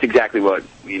 That's exactly what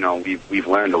we've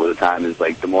learned over the time. Is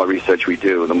the more research we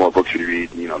do, the more books we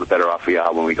read, the better off we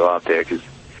are when we go out there, because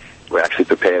we're actually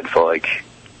prepared for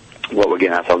what we're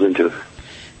getting ourselves into.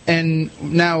 And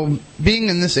now, being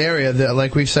in this area,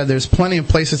 like we've said, there's plenty of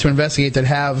places to investigate that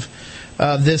have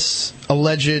this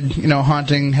alleged,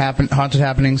 haunted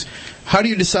happenings. How do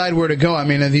you decide where to go? I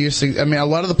mean, a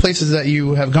lot of the places that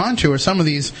you have gone to are some of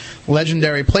these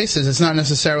legendary places. It's not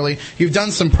necessarily, you've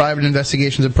done some private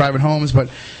investigations of private homes, but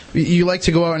you like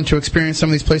to go out and to experience some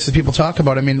of these places people talk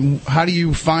about. I mean, how do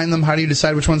you find them? How do you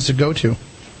decide which ones to go to?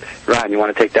 Ryan, you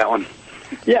want to take that one?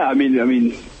 Yeah, I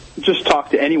mean, just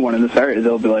talk to anyone in this area.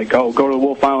 They'll be like, oh, go to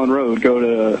Wolf Island Road, go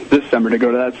to this cemetery,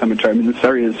 go to that cemetery. I mean, this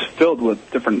area is filled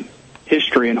with different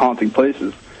history and haunting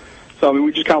places. So, I mean,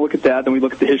 we just kind of look at that, then we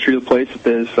look at the history of the place. If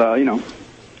there's,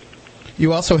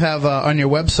 you also have on your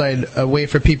website a way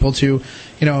for people to,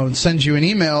 send you an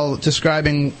email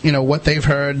describing, what they've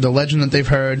heard, the legend that they've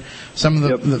heard, some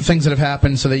of the things that have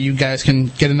happened, so that you guys can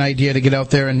get an idea to get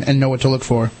out there and know what to look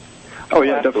for. Oh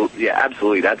yeah, definitely. Yeah,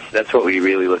 absolutely. That's what we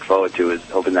really look forward to, is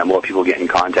hoping that more people get in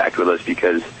contact with us,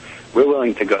 because we're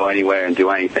willing to go anywhere and do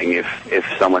anything if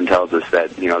someone tells us that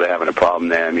they're having a problem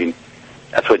there. I mean,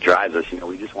 that's what drives us.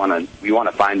 We just want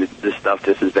to find this stuff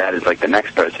just as bad as like the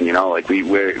next person.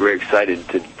 We're excited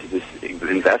to just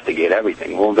investigate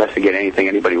everything. We'll investigate anything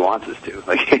anybody wants us to.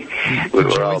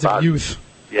 We're all about youth.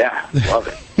 Yeah, love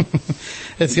it.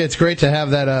 It's great to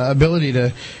have that ability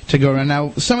to go around.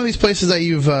 Now, some of these places that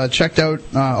you've checked out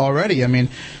already, I mean,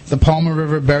 the Palmer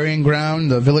River Burying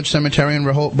Ground, the Village Cemetery,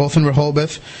 both in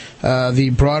Rehoboth, the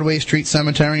Broadway Street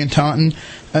Cemetery in Taunton.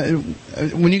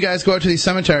 When you guys go out to these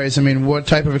cemeteries, I mean, what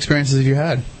type of experiences have you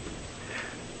had?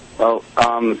 Well,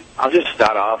 I'll just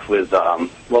start off with,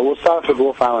 we'll start off with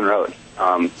Wolf Island Road.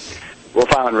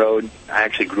 Wolf Island Road, I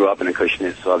actually grew up in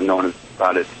Acushnet, so I've known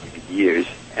about it for years,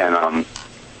 and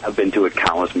I've been to it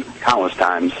countless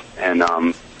times, and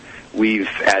we've,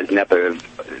 as NEPA,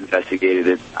 investigated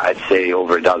it, I'd say,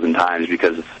 over a dozen times,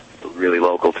 because it's really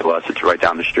local to us. It's right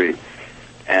down the street.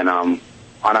 And on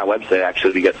our website,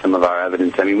 actually, we get some of our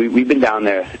evidence. I mean, we've been down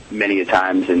there many a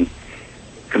times, and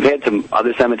compared to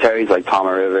other cemeteries like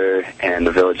Palmer River and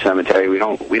the Village Cemetery, we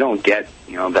don't get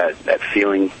that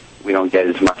feeling. We don't get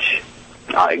as much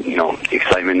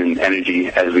excitement and energy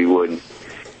as we would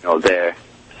there.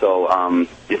 So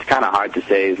it's kind of hard to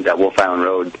say that Wolf Island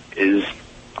Road is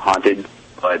haunted,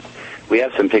 but we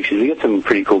have some pictures. We get some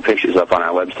pretty cool pictures up on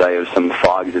our website of some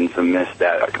fogs and some mist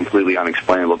that are completely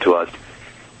unexplainable to us,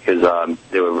 because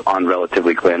they were on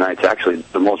relatively clear nights. Actually,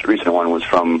 the most recent one was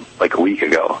from like a week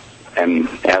ago, and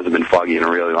it hasn't been foggy in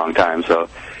a really long time. So,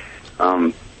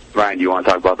 Ryan, do you want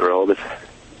to talk about the Rehoboth?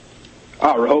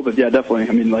 Oh, Rehoboth, yeah, definitely.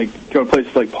 I mean, go to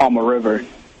places like Palmer River.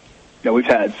 We've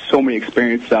had so many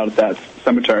experiences out at that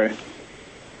cemetery.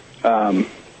 Other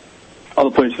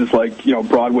places like,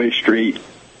 Broadway Street.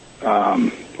 We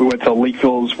went to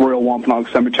Lakeville's Royal Wampanoag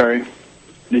Cemetery,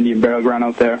 an Indian burial ground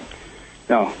out there.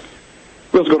 We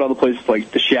also go to other places like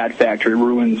the Shad Factory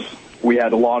ruins. We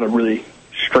had a lot of really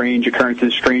strange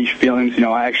occurrences, strange feelings.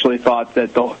 I actually thought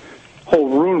that the whole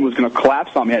ruin was going to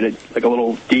collapse on me. I had a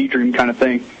little daydream kind of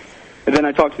thing. And then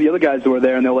I talked to the other guys that were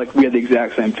there, and they're like, we had the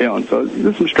exact same feeling. So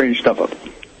there's some strange stuff up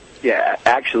there. Yeah,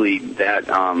 actually, that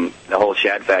the whole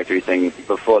Shad Factory thing,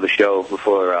 before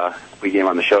we came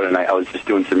on the show tonight, I was just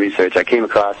doing some research. I came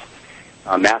across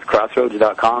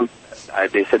mathcrossroads.com.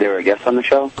 They said they were a guest on the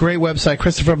show. Great website.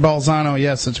 Christopher Balzano,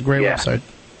 yes, it's a great website.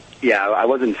 Yeah, I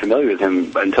wasn't familiar with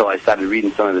him until I started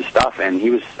reading some of his stuff, and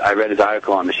I read his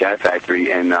article on the Shad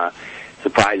Factory, and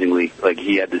surprisingly,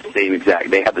 they had the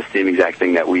same exact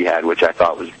thing that we had, which I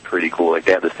thought was pretty cool.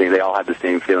 They all had the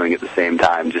same feeling at the same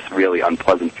time, just really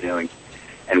unpleasant feeling.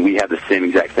 And we had the same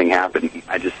exact thing happen.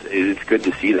 It's good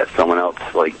to see that someone else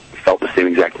felt the same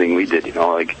exact thing we did.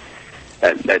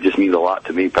 That just means a lot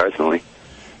to me personally.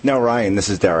 No, Ryan, this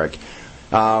is Derek.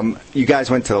 You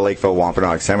guys went to the Lakeville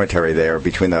Wampanoag Cemetery there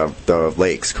between the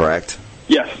lakes, correct?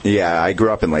 Yes. Yeah, I grew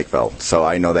up in Lakeville, so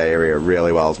I know that area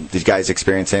really well. Did you guys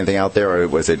experience anything out there, or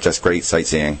was it just great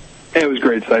sightseeing? It was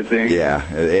great sightseeing. Yeah,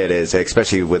 it is,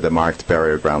 especially with the marked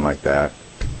burial ground like that.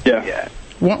 Yeah.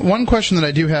 One question that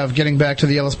I do have, getting back to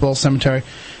the Ellis Bowl Cemetery.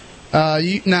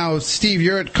 Now, Steve,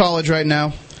 you're at college right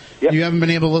now. Yep. You haven't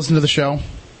been able to listen to the show.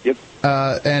 Yep.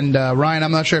 And Ryan,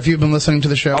 I'm not sure if you've been listening to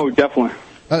the show. Oh, definitely.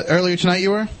 Earlier tonight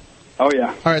you were? Oh, yeah.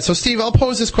 All right, so Steve, I'll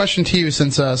pose this question to you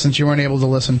since you weren't able to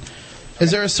listen. Is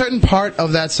there a certain part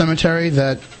of that cemetery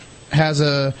that has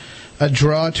a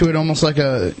draw to it, almost like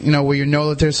where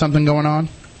that there's something going on?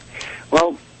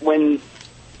 Well, from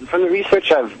the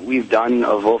research we've done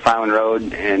of Wolf Island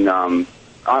Road and on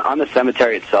the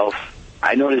cemetery itself,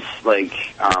 I noticed, are you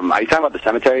talking about the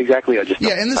cemetery exactly, or just...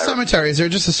 Yeah, in the cemetery, is there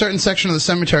just a certain section of the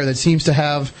cemetery that seems to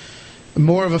have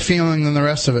more of a feeling than the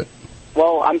rest of it?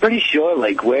 Well, I'm pretty sure,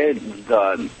 where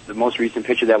the most recent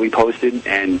picture that we posted,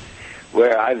 and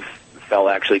where I've felt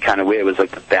actually kind of weird, was,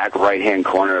 the back right-hand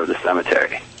corner of the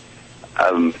cemetery.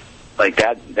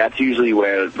 That's usually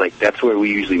where, that's where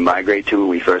we usually migrate to when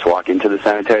we first walk into the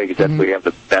cemetery, because that's where you have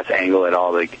the best angle at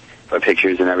all, for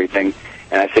pictures and everything.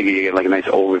 And I figure you get, a nice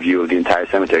overview of the entire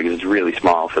cemetery, because it's really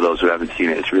small for those who haven't seen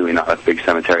it. It's really not a big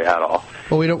cemetery at all.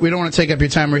 Well, we don't want to take up your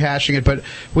time rehashing it, but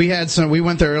we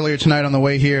went there earlier tonight on the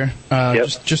way here,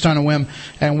 just on a whim,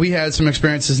 and we had some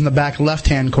experiences in the back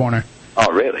left-hand corner. Oh,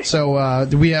 really? So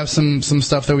we have some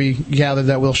stuff that we gathered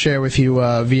that we'll share with you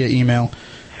via email.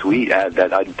 Sweet. I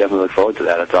definitely look forward to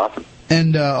that. That's awesome.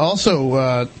 And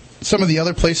also, some of the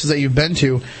other places that you've been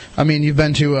to, I mean, you've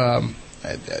been to,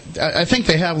 I think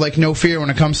they have, like, no fear when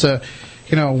it comes to,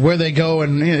 you know, where they go,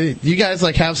 and you guys,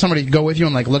 like, have somebody go with you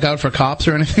and, like, look out for cops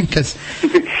or anything? Because,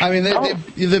 I mean,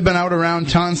 they've been out around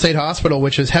Taunton State Hospital,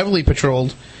 which is heavily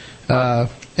patrolled,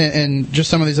 and just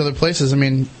some of these other places. I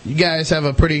mean, you guys have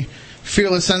a pretty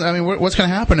fearless sense. I mean, what's going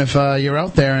to happen if you're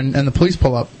out there and the police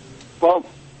pull up? Well,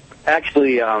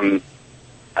 actually, I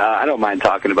don't mind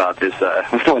talking about this.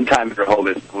 One time in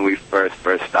Rehoboth, when we first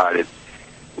started,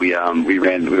 we ran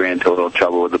into a little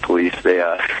trouble with the police.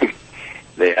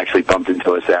 They actually bumped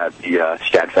into us at the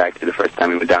Shad Factory the first time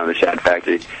we went down to the Shad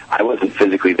Factory. I wasn't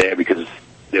physically there because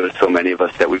there was so many of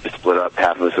us that we just split up.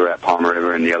 Half of us were at Palmer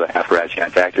River and the other half were at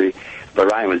Shad Factory. But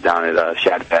Ryan was down at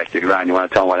Shad Factory. Ryan, you want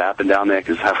to tell him what happened down there?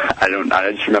 Because I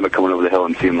just remember coming over the hill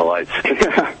and seeing the lights.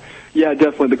 Yeah,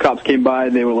 definitely. The cops came by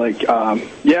and they were like,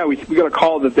 yeah, we got a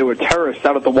call that there were terrorists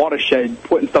out at the watershed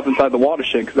putting stuff inside the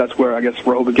watershed because that's where, I guess,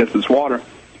 Rehoboth gets its water.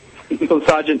 So the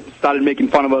sergeant started making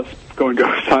fun of us, going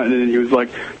ghost hunting, and he was like,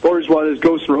 the only reason why there's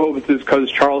ghosts in Rehoboth is because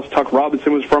Charles Tuck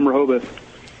Robinson was from Rehoboth.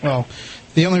 Well,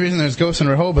 the only reason there's ghosts in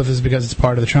Rehoboth is because it's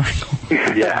part of the triangle.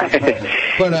 Yeah.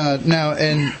 But now,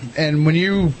 and when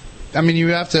you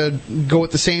have to go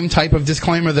with the same type of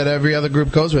disclaimer that every other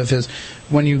group goes with, is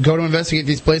when you go to investigate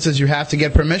these places, you have to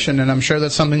get permission, and I'm sure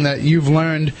that's something that you've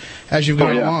learned as you've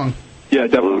gone along. Yeah,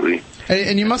 definitely.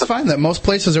 And you must find that most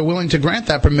places are willing to grant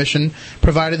that permission,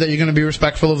 provided that you're going to be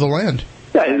respectful of the land.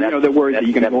 Yeah, and they're worried that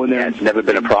you're going to go in there and never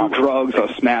been a problem. Do drugs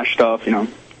or smash stuff, you know.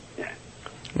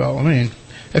 Well, I mean,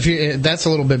 that's a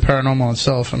little bit paranormal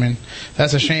itself. I mean,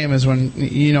 that's a shame, is when,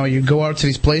 you know, you go out to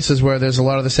these places where there's a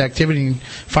lot of this activity and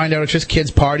find out it's just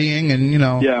kids partying and, you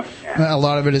know, a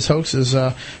lot of it is hoaxes.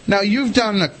 Now, you've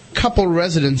done a couple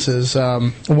residences,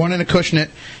 one in Acushnet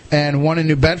and one in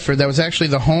New Bedford. That was actually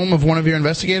the home of one of your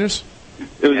investigators?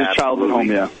 It was a childhood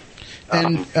home, yeah.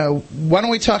 And why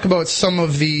don't we talk about some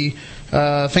of the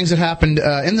things that happened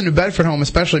in the New Bedford home,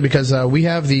 especially because we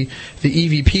have the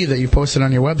EVP that you posted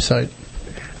on your website.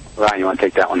 Ryan, you want to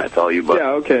take that one? That's all you. But.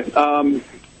 Yeah, okay.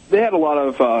 They had a lot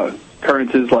of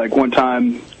occurrences. Like one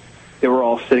time, they were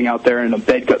all sitting out there, and a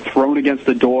bed got thrown against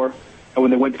the door. And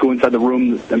when they went to go inside the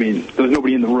room, I mean, there was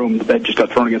nobody in the room. The bed just got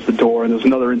thrown against the door. And there was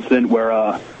another incident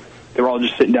where they were all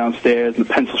just sitting downstairs, and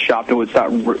the pencil sharpener would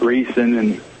start racing.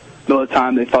 And another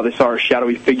time, they thought they saw a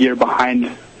shadowy figure behind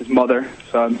his mother.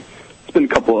 So it's been a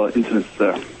couple of incidents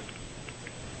there.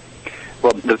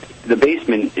 Well, the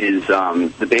basement is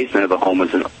the basement of the home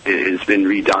has been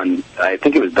redone. I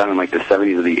think it was done in like the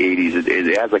 70s or the 80s.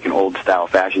 It has like an old style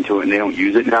fashion to it, and they don't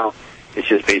use it now. It's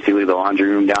just basically the laundry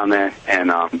room down there, and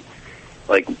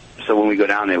so when we go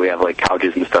down there, we have like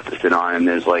couches and stuff to sit on, and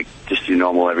there's like just your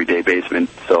normal everyday basement.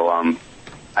 So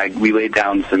we laid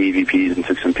down some EVPs and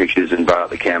took some pictures and brought out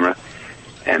the camera.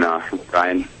 And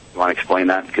Ryan, you want to explain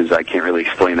that, because I can't really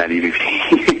explain that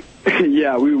EVP.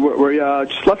 Yeah, we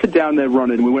just left it down there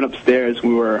running. We went upstairs.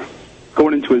 We were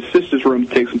going into his sister's room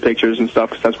to take some pictures and stuff,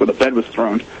 because that's where the bed was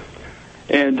thrown.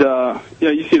 And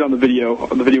you see it on the video.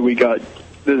 On the video we got,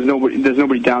 there's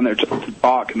nobody down there to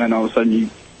bark, and then all of a sudden you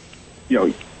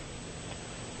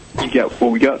get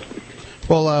what we got.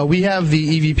 Well, we have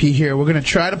the EVP here. We're going to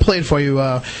try to play it for you.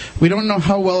 We don't know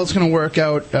how well it's going to work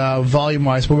out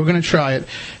volume-wise, but we're going to try it.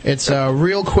 It's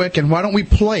real quick, and why don't we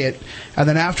play it, and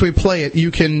then after we play it,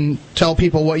 you can tell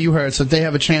people what you heard so that they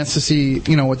have a chance to see,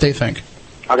 what they think.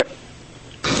 Okay.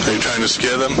 Are you trying to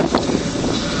scare them?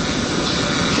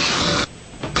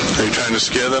 Are you trying to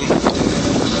scare them?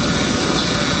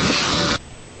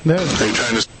 There. Are you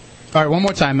trying to... All right, one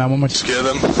more time, man. One more time. Scare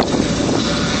them?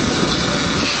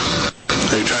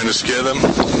 Are you trying to scare them?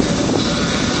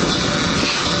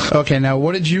 Okay, now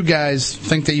what did you guys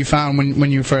think that you found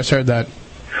when you first heard that?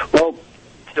 Well,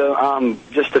 so,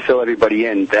 just to fill everybody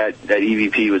in, that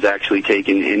EVP was actually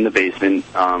taken in the basement.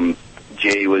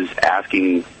 Jay was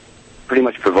asking, pretty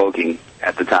much provoking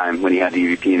at the time when he had the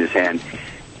EVP in his hand,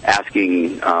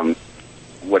 asking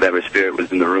whatever spirit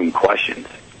was in the room questions.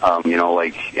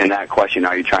 In that question,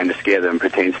 are you trying to scare them,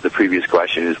 pertains to the previous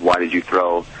question, is why did you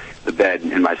throw the bed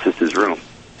in my sister's room?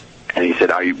 And he said,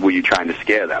 were you trying to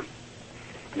scare them?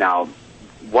 Now,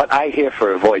 what I hear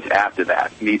for a voice after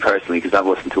that, me personally, because I've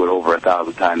listened to it over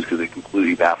 1,000 times because it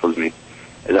completely baffles me,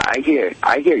 is I hear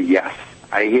yes.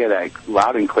 I hear that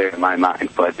loud and clear in my mind.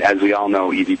 But as we all know,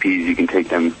 EVPs, you can take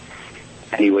them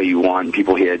any way you want.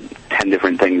 People hear 10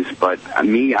 different things. But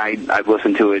me, I've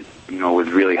listened to it, with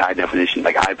really high definition,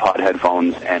 like iPod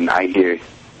headphones, and I hear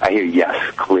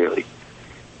yes clearly.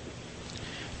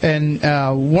 And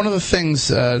one of the things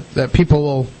that people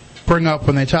will bring up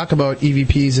when they talk about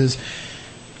EVPs is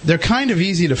they're kind of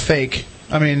easy to fake.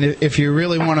 I mean, if you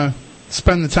really want to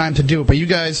spend the time to do it. But you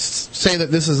guys say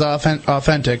that this is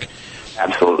authentic.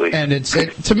 Absolutely. And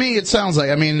to me, it sounds like,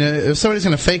 I mean, if somebody's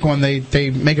going to fake one, they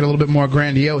make it a little bit more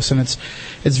grandiose, and it's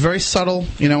very subtle,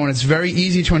 and it's very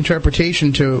easy to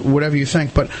interpretation to whatever you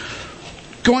think. But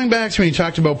going back to when you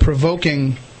talked about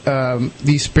provoking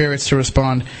these spirits to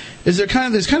respond, there's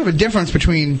kind of a difference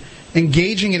between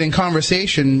engaging it in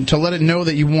conversation to let it know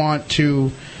that you want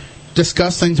to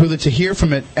discuss things with it, to hear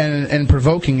from it, and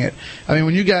provoking it. I mean,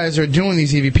 when you guys are doing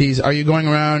these EVPs, are you going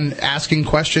around asking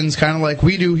questions kind of like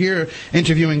we do here,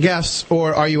 interviewing guests,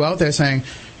 or are you out there saying,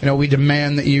 we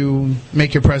demand that you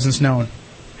make your presence known?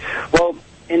 Well,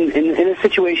 in a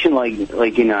situation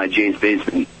like in Jay's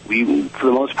basement, we, for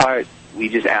the most part, we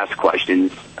just ask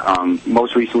questions.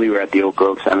 Most recently, we were at the Oak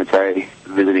Grove Cemetery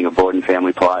visiting a Borden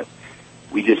family plot.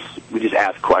 We just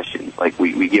ask questions. Like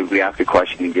we ask a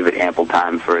question and give it ample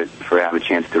time for it to have a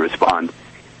chance to respond,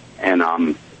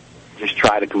 and just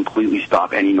try to completely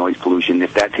stop any noise pollution.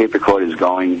 If that tape recorder is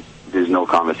going, there's no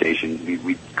conversation.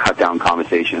 We cut down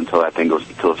conversation until it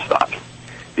stops.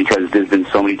 Because there's been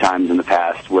so many times in the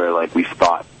past where we've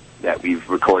thought that we've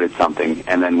recorded something,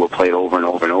 and then we'll play it over and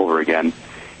over and over again,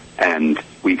 and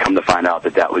we come to find out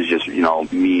that was just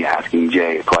me asking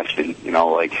Jay a question.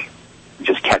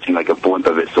 Just catching a blimp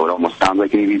of it, so it almost sounds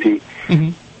like an EVP.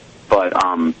 Mm-hmm. But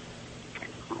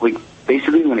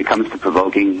basically, when it comes to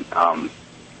provoking,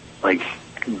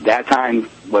 that time,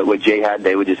 what Jay had,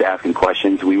 they were just asking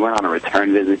questions. We went on a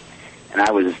return visit, and I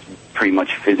was pretty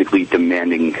much physically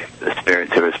demanding the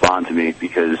spirit to respond to me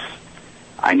because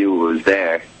I knew it was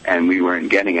there, and we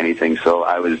weren't getting anything. So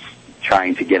I was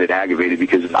trying to get it aggravated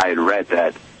because I had read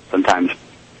that sometimes,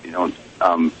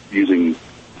 using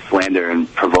slander and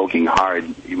provoking hard,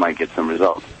 you might get some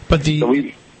results. But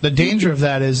the danger of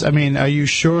that is, I mean, are you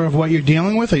sure of what you're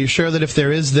dealing with? Are you sure that if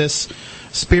there is this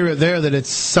spirit there, that it's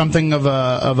something of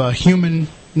a human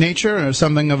nature or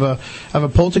something of a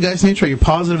poltergeist nature? Are you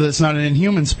positive that it's not an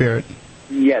inhuman spirit?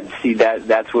 Yeah, see,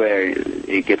 that's where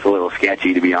it gets a little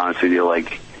sketchy, to be honest with you.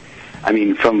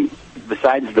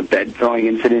 Besides the bed throwing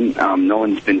incident, no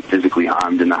one's been physically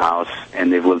harmed in the house,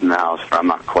 and they've lived in the house for, I'm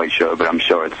not quite sure, but I'm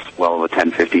sure it's well over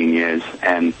 10, 15 years.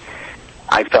 And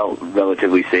I felt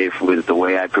relatively safe with the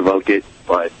way I provoked it,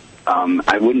 but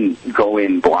I wouldn't go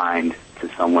in blind to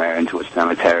somewhere, into a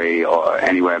cemetery or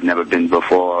anywhere I've never been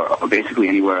before, or basically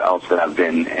anywhere else that I've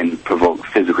been, and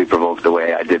physically provoke the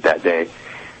way I did that day.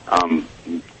 And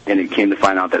it came to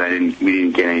find out that we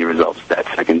didn't get any results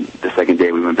the second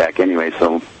day we went back anyway,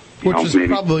 so... Which is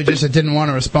probably just it didn't want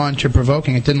to respond to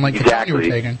provoking. It didn't like the time you were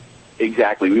taking.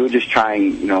 Exactly. We were just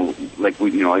trying, like we're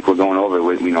going over.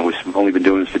 We've only been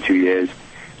doing this for 2 years.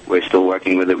 We're still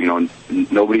working with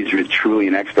it. Nobody's truly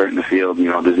an expert in the field.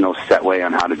 There's no set way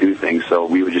on how to do things. So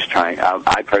we were just trying.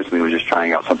 I personally was just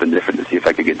trying out something different to see if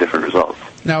I could get different results.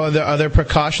 Now, are there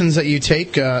precautions that you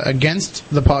take against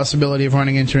the possibility of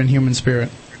running into an inhuman spirit?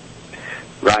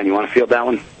 Ryan, you want to field that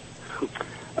one?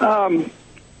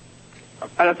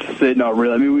 I'd have to say no,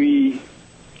 really. I mean,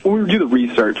 when we do the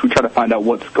research, we try to find out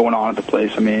what's going on at the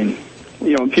place. I mean,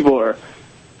 when people are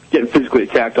getting physically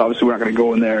attacked, obviously we're not going to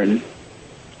go in there and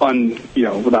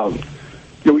without.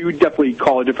 We would definitely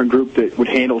call a different group that would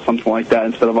handle something like that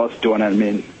instead of us doing it. I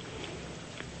mean,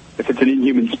 if it's an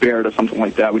inhuman spirit or something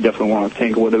like that, we definitely want to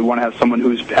tangle with it. We want to have someone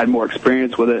who's had more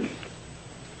experience with it.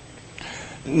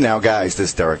 Now, guys, this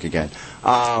is Derek again.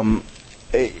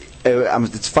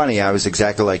 It's funny. I was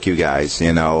exactly like you guys,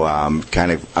 kind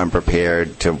of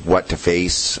unprepared to what to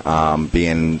face,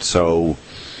 being so,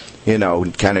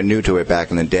 kind of new to it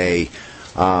back in the day.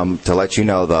 To let you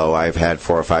know, though, I've had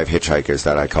 4 or 5 hitchhikers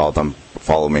that I call them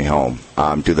follow me home,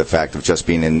 due to the fact of just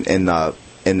being in the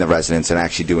residence and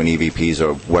actually doing EVPs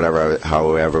or whatever,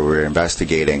 however we're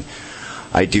investigating.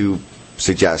 I do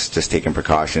suggest just taking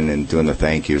precaution and doing the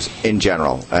thank yous in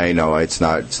general. I know it's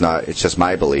just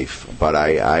my belief, but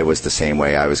I was the same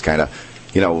way. I was kind of,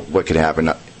 what could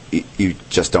happen, you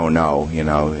just don't know.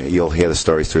 You'll hear the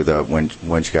stories through when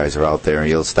you guys are out there, and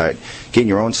you'll start getting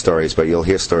your own stories, but you'll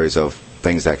hear stories of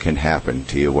things that can happen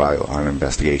to you while on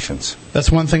investigations.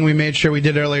 That's one thing we made sure we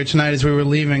did earlier tonight as we were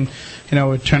leaving.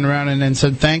 We turned around and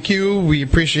said, thank you, we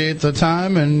appreciate the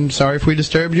time, and sorry if we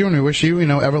disturbed you, and we wish you,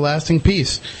 everlasting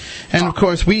peace. And, of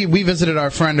course, we visited our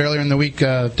friend earlier in the week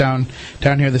down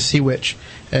here, the Sea Witch,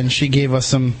 and she gave us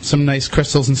some nice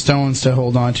crystals and stones to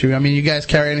hold on to. I mean, you guys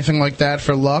carry anything like that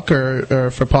for luck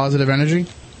or for positive energy?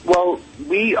 Well,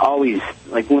 we always,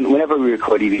 whenever we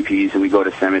record EVPs and we go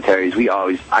to cemeteries,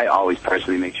 I always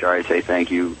personally make sure I say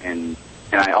thank you and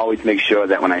And I always make sure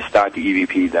that when I start the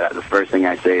EVP, that the first thing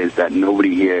I say is that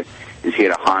nobody here is here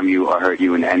to harm you or hurt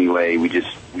you in any way.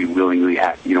 We willingly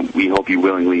we hope you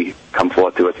willingly come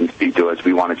forth to us and speak to us.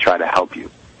 We want to try to help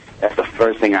you. That's the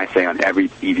first thing I say on every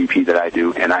EVP that I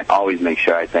do, and I always make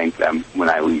sure I thank them when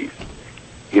I leave.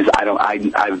 Because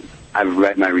I've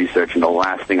read my research, and the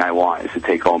last thing I want is to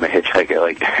take home a hitchhiker.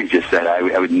 Like I just said,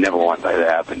 I would never want that to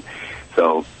happen.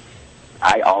 So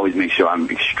I always make sure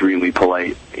I'm extremely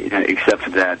polite, except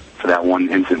for that one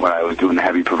incident where I was doing the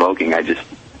heavy provoking. I just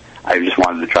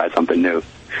wanted to try something new.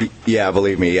 Yeah,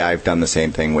 believe me, I've done the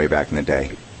same thing way back in the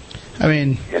day. I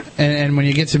mean, and when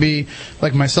you get to be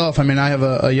like myself, I mean, I have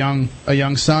a young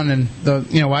son, and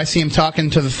I see him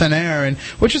talking to the thin air, and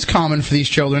which is common for these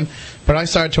children. But I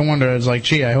started to wonder, I was like,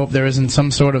 gee, I hope there isn't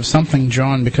some sort of something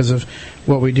drawn because of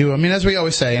what we do. I mean, as we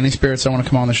always say, any spirits that want to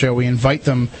come on the show, we invite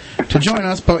them to join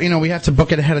us, but we have to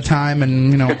book it ahead of time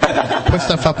and put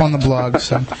stuff up on the blog.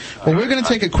 So, well, we're going to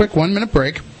take a quick 1-minute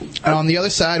break. And on the other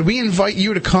side, we invite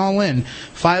you to call in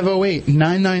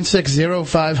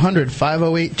 508-996-0500,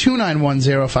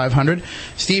 508-291-0500.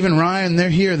 Steve and Ryan, they're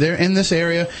here. They're in this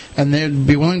area, and they'd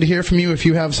be willing to hear from you if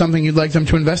you have something you'd like them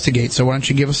to investigate. So why don't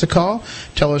you give us a call,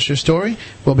 tell us your story.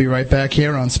 We'll be right back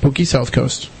here on Spooky South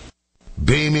Coast.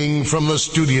 Beaming from the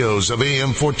studios of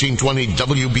AM 1420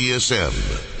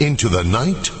 WBSM into the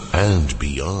night and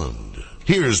beyond.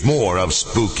 Here's more of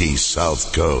Spooky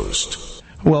South Coast.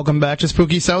 Welcome back to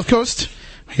Spooky South Coast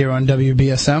here on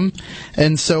WBSM.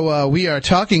 And so we are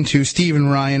talking to Steve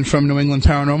and Ryan from New England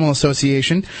Paranormal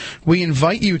Association. We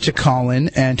invite you to call in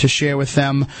and to share with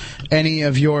them any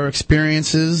of your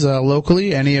experiences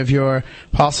locally, any of your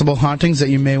possible hauntings that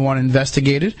you may want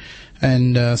investigated.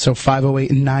 And so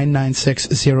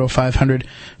 508-996-0500,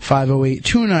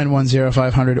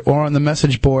 508-291-0500, or on the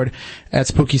message board at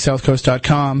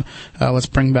SpookySouthCoast.com. Let's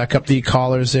bring back up the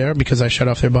callers there because I shut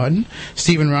off their button.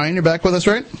 Steve and Ryan, you're back with us,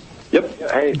 right?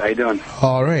 Yep. Hey, how you doing?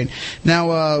 All right.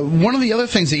 Now, one of the other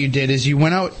things that you did is you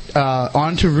went out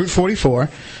onto Route 44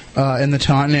 in the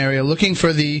Taunton area looking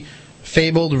for the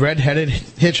fabled red-headed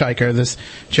hitchhiker, this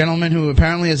gentleman who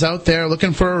apparently is out there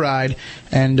looking for a ride,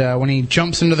 and when he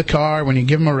jumps into the car, when you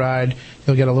give him a ride,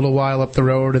 he'll get a little while up the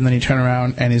road, and then you turn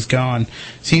around, and he's gone.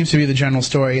 Seems to be the general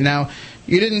story. Now,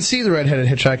 you didn't see the red-headed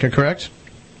hitchhiker, correct?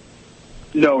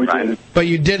 No, we didn't. But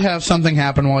you did have something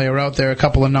happen while you were out there, a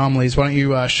couple anomalies. Why don't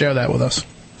you share that with us?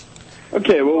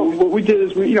 Okay, well, what we did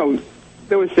is, they always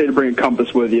say to bring a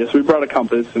compass with you, so we brought a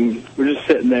compass, and we're just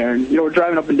sitting there, and, we're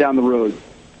driving up and down the road.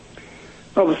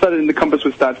 All of a sudden, the compass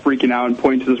would start freaking out and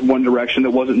point to this one direction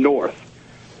that wasn't north.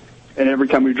 And every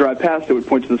time we drive past it would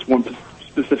point to this one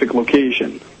specific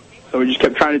location. So we just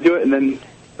kept trying to do it, and then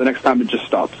the next time it just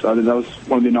stopped. So I think that was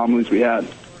one of the anomalies we had.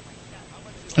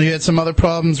 You had some other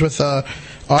problems with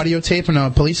audio tape and a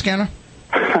police scanner?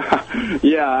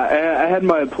 Yeah, I had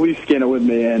my police scanner with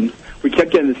me, and we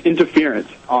kept getting this interference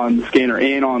on the scanner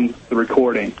and on the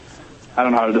recording. I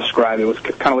don't know how to describe it. It was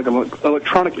kind of like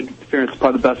electronic interference,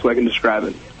 probably the best way I can describe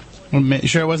it. You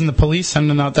sure it wasn't the police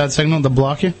sending out that signal to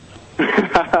block you?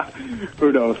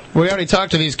 Who knows? We already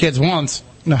talked to these kids once.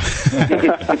 No,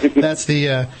 that's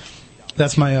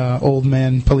my old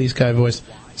man police guy voice.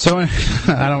 So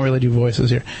I don't really do voices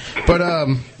here. But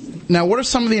now, what are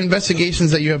some of the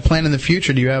investigations that you have planned in the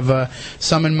future? Do you have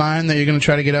some in mind that you're going to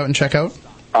try to get out and check out?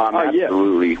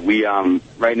 Absolutely. We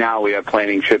right now we are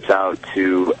planning trips out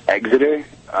to Exeter,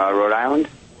 Rhode Island,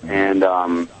 and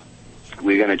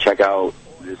we're going to check out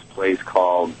this place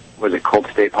called, Colt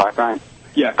State Park, Ryan?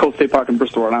 Yeah, Colt State Park in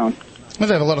Bristol, Rhode Island. Well,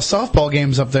 they have a lot of softball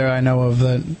games up there I know of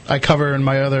that I cover in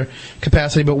my other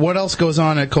capacity, but what else goes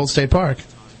on at Colt State Park?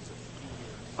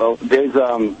 Well, there's,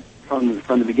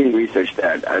 from the beginning research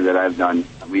that I've done,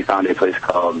 we found a place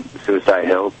called Suicide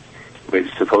Hill, which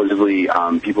supposedly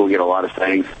people get a lot of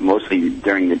sightings, mostly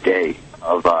during the day,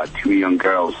 of two young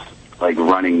girls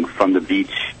running from the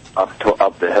beach up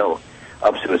the hill,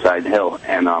 up Suicide Hill,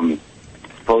 and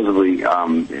supposedly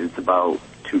it's about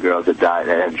two girls that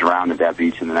had drowned at that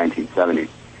beach in the 1970s.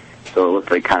 So it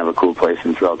looked like kind of a cool place,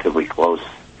 and it's relatively close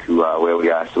to where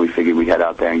we are. So we figured we'd head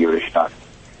out there and give it a shot.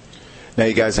 Now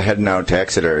you guys are heading out to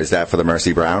Exeter. Is that for the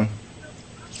Mercy Brown?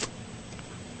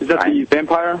 Is that the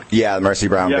vampire? Yeah, the Mercy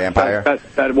Brown vampire.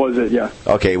 That was it, yeah.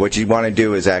 Okay, what you want to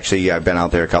do is actually, I've been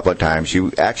out there a couple of times,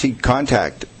 you actually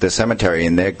contact the cemetery,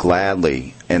 and they're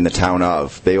gladly, in the town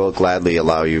of, they will gladly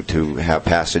allow you to have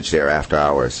passage there after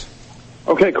hours.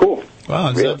 Okay, cool.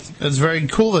 Wow, it's very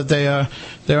cool that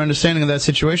their understanding of that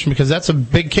situation, because that's a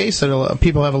big case that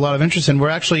people have a lot of interest in. We're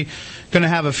actually going to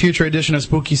have a future edition of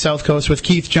Spooky South Coast with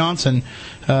Keith Johnson,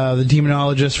 the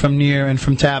demonologist from NEAR and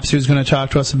from TAPS, who's going to talk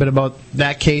to us a bit about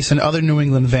that case and other New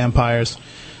England vampires.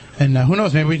 And who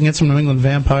knows, maybe we can get some New England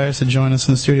vampires to join us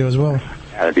in the studio as well.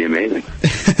 That'd be amazing.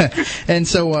 And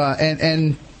so,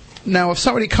 and now if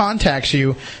somebody contacts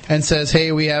you and says,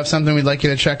 hey, we have something we'd like you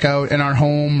to check out in our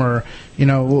home, or,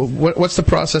 what's the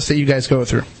process that you guys go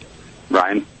through?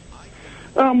 Ryan?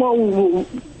 Well, we'll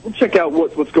check out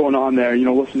what's going on there,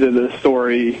 listen to the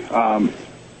story,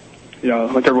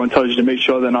 like everyone tells you, to make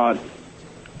sure they're not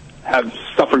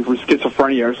suffering from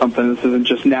schizophrenia or something. This isn't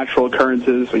just natural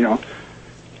occurrences, an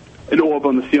orb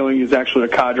on the ceiling is actually a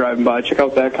car driving by. Check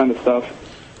out that kind of stuff.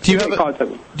 Do you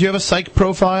have a psych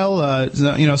profile,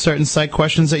 certain psych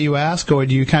questions that you ask, or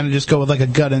do you kind of just go with like a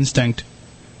gut instinct?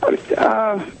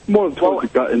 More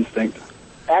towards a gut instinct.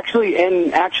 Actually,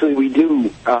 we do.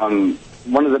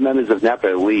 One of the members of NEPA,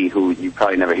 Lee, who you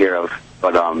probably never hear of,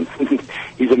 but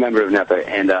he's a member of NEPA,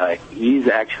 and he's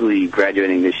actually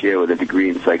graduating this year with a degree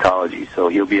in psychology, so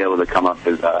he'll be able to come up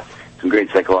with some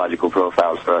great psychological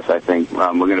profiles for us, I think.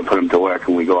 We're going to put him to work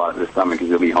when we go out this summer because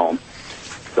he'll be home.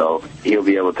 So he'll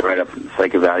be able to write up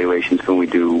psych evaluations when we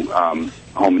do home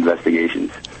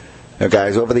investigations. Now,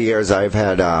 guys, over the years, I've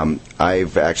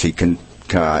actually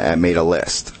made a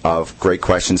list of great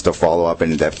questions to follow up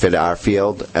and that fit our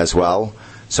field as well.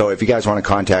 So if you guys want to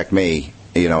contact me,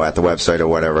 at the website or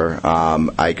whatever,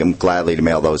 I can gladly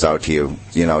mail those out to you.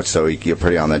 So you're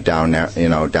pretty on the down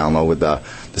low with the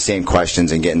same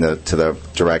questions and getting to the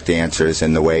direct answers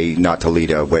and the way not to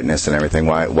lead a witness and everything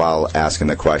while asking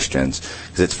the questions,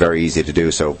 because it's very easy to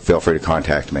do. So feel free to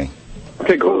contact me.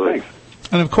 Okay, cool. Thanks.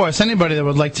 And of course, anybody that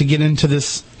would like to get into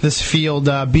this field,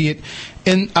 be it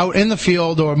out in the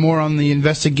field or more on the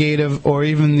investigative or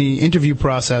even the interview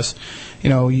process,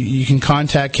 you can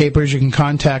contact CAIPRS, you can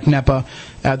contact NEPA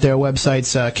at their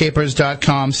websites,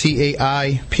 CAIPRS.com,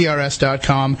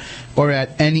 CAIPRS.com, or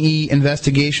at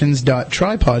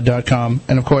neinvestigations.tripod.com.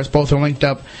 And of course, both are linked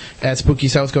up at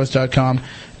SpookySouthCoast.com.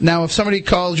 Now, if somebody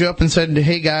called you up and said,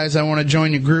 hey guys, I want to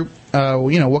join your group,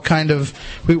 what kind of,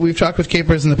 we've talked with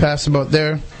CAIPRS in the past about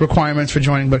their requirements for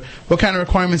joining, but what kind of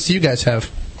requirements do you guys have?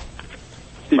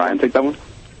 Ryan, take that one.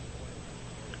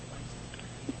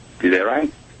 You there,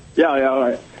 Ryan? Yeah, all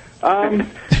right.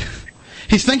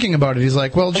 He's thinking about it. He's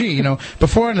like, well, gee,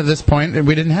 before to this point,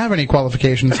 we didn't have any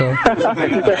qualifications, so.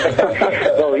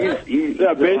 Well, he's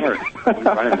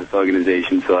running this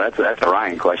organization, so that's a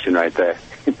Ryan question right there.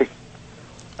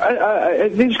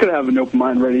 I think just got to have an open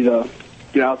mind, ready to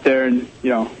get out there and,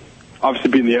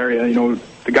 obviously be in the area.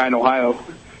 The guy in Ohio,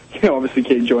 obviously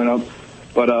can't join up.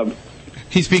 But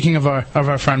he's speaking of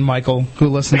our friend Michael, who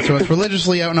listens to us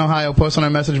religiously out in Ohio, posts on our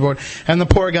message board, and the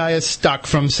poor guy is stuck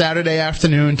from Saturday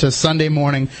afternoon to Sunday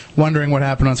morning, wondering what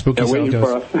happened on Spooky South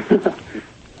Coast.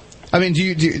 I mean,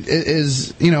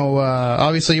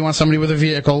 obviously you want somebody with a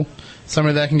vehicle,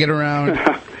 somebody that can get around,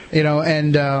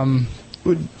 and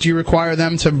do you require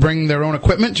them to bring their own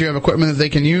equipment? Do you have equipment that they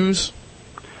can use?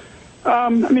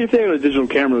 If they had a digital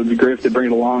camera, it would be great if they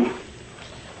bring it along.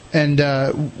 And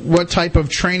what type of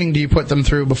training do you put them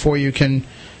through before you can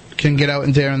get out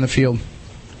and there in the field?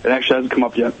 It actually hasn't come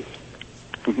up yet.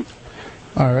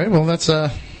 All right. Well, that's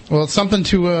it's something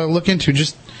to look into.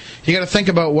 Just you got to think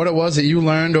about what it was that you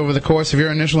learned over the course of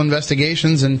your initial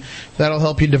investigations, and that'll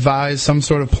help you devise some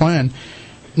sort of plan.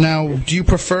 Now, do you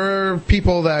prefer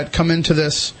people that come into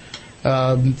this?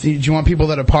 Do you want people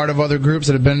that are part of other groups,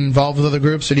 that have been involved with other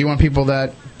groups, or do you want people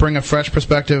that bring a fresh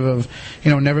perspective of,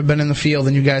 never been in the field,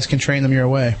 and you guys can train them your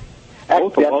way?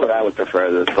 That's what I would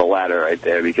prefer, the latter right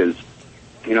there, because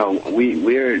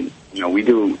we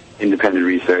do independent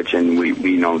research, and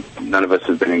we know none of us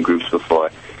have been in groups before,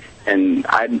 and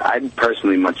I'd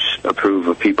personally much approve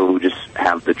of people who just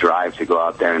have the drive to go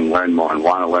out there and learn more and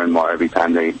want to learn more every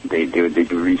time they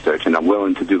do research, and are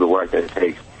willing to do the work that it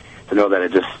takes to know that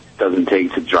it just doesn't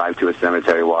take to drive to a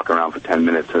cemetery, walk around for 10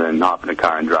 minutes, and then hop in a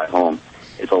car and drive home.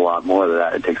 It's a lot more than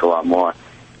that. It takes a lot more.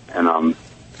 And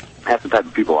that's the type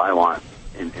of people I want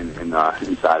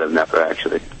inside of NEPA,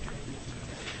 actually.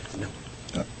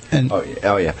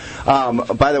 Oh yeah.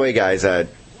 By the way, guys,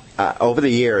 over the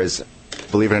years,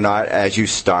 believe it or not, as you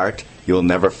start, you'll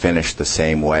never finish the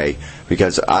same way.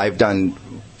 Because I've done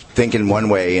thinking one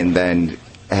way and then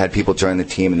had people join the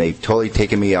team, and they've totally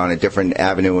taken me on a different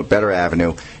avenue, a better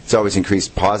avenue. It's always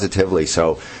increased positively.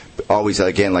 So always,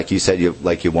 again, like you said,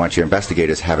 you want your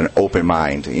investigators have an open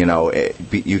mind.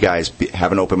 You guys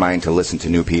have an open mind to listen to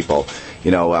new people.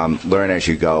 Learn as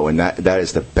you go, and that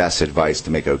is the best advice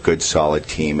to make a good, solid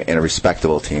team and a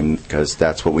respectable team, because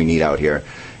that's what we need out here.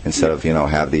 Instead of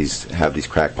have these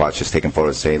crackpots just taking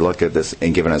photos, say, look at this,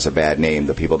 and giving us a bad name.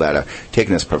 The people that are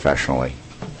taking this professionally.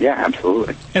 Yeah,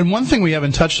 absolutely. And one thing we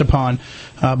haven't touched upon,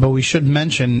 but we should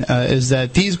mention, is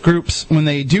that these groups, when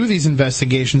they do these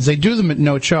investigations, they do them at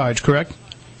no charge, correct?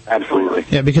 Absolutely.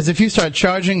 Yeah, because if you start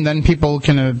charging, then people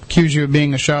can accuse you of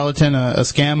being a charlatan, a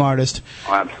scam artist.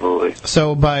 Oh, absolutely.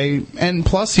 So and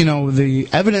plus, the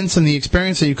evidence and the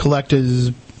experience that you collect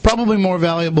is probably more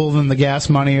valuable than the gas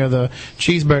money or the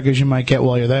cheeseburgers you might get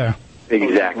while you're there.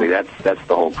 Exactly. That's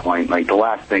the whole point. Like, the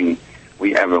last thing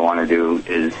we ever want to do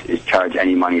is charge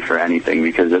any money for anything,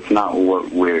 because that's not what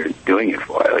we're doing it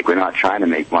for. Like, we're not trying to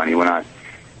make money. We're not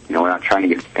trying to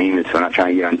get famous. We're not trying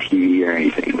to get on TV or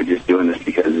anything. We're just doing this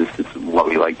because this is what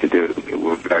we like to do.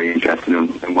 We're very interested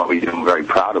in what we do. We're very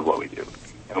proud of what we do.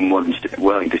 I'm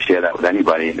willing to share that with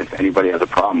anybody. And if anybody has a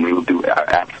problem, we will do our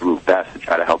absolute best to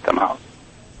try to help them out.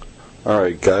 All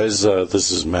right, guys, this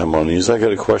is Matt Moniz. I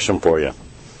got a question for you.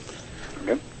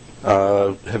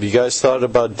 Have you guys thought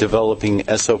about developing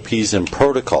SOPs and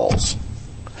protocols,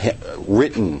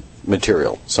 written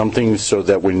material, something so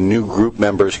that when new group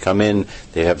members come in,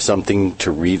 they have something to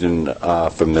read and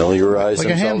familiarize like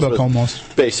themselves with? Like a handbook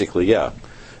almost. Basically, yeah.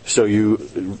 So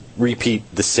you repeat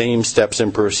the same steps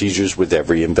and procedures with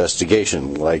every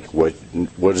investigation, like what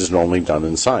is normally done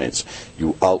in science.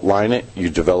 You outline it,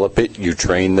 you develop it, you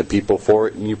train the people for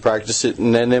it, and you practice it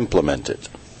and then implement it.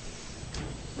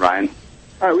 Ryan?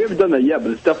 All right, we haven't done that yet, but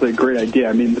it's definitely a great idea.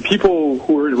 I mean, the people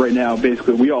who are in it right now,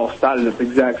 basically, we all started at the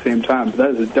exact same time, but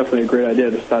that is definitely a great idea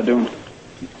to start doing.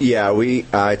 Yeah,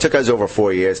 it took us over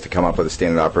 4 years to come up with the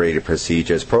standard operating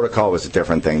procedures. Protocol was a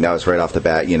different thing. That was right off the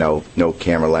bat, no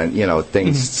camera lens,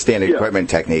 things, standard equipment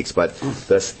techniques. But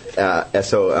the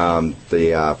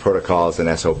protocols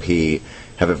and SOP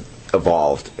have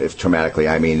evolved dramatically.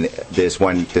 I mean, there's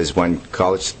one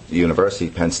college university,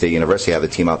 Penn State University, have a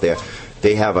team out there.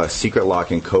 They have a secret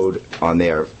locking code on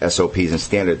their SOPs and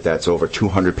standard that's over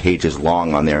 200 pages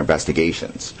long on their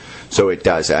investigations. So it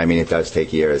does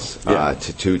take years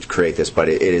to create this, but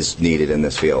it is needed in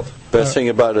this field. Best thing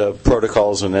about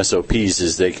protocols and SOPs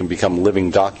is they can become living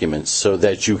documents so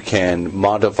that you can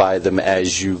modify them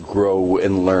as you grow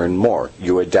and learn more.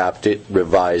 You adapt it,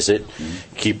 revise it,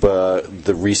 keep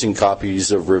the recent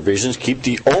copies of revisions, keep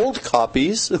the old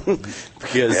copies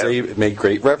because they make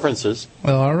great references.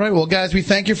 Well, all right. Well, guys, we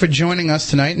thank you for joining us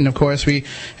tonight, and of course we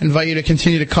invite you to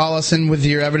continue to call us in with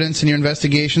your evidence and your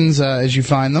investigations as you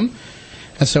find them.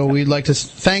 And so we'd like to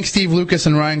thank Steve Lucas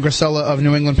and Ryan Grasella of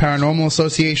New England Paranormal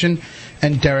Association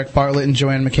and Derek Bartlett and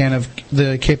Joanne McCann of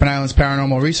the Cape and Islands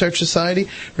Paranormal Research Society.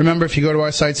 Remember, if you go to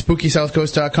our site,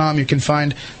 SpookySouthCoast.com, you can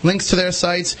find links to their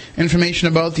sites, information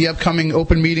about the upcoming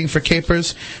open meeting for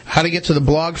CAIPRS, how to get to the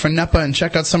blog for NEPA and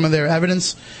check out some of their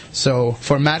evidence. So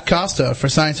for Matt Costa, for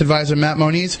Science Advisor Matt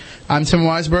Moniz, I'm Tim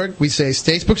Weisberg. We say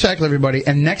stay spooktacular, everybody.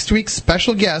 And next week's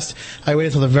special guest, I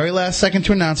waited until the very last second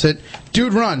to announce it,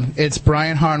 Dude Run. It's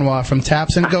Brian Harnois from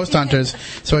Taps and Ghost Hunters.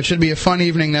 So it should be a fun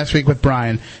evening next week with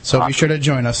Brian. So be sure to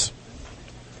join us.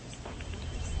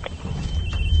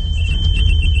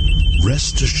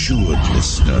 Rest assured,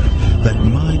 listener, that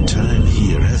my time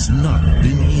here has not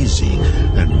been easy,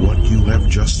 and what you have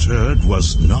just heard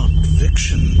was not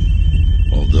fiction.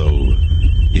 Although,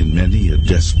 in many a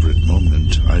desperate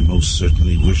moment, I most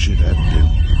certainly wish it had been.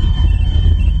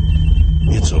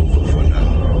 It's over for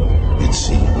now, it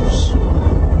seems.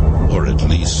 Or at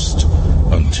least,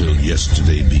 until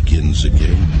yesterday begins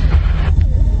again.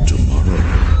 Tomorrow.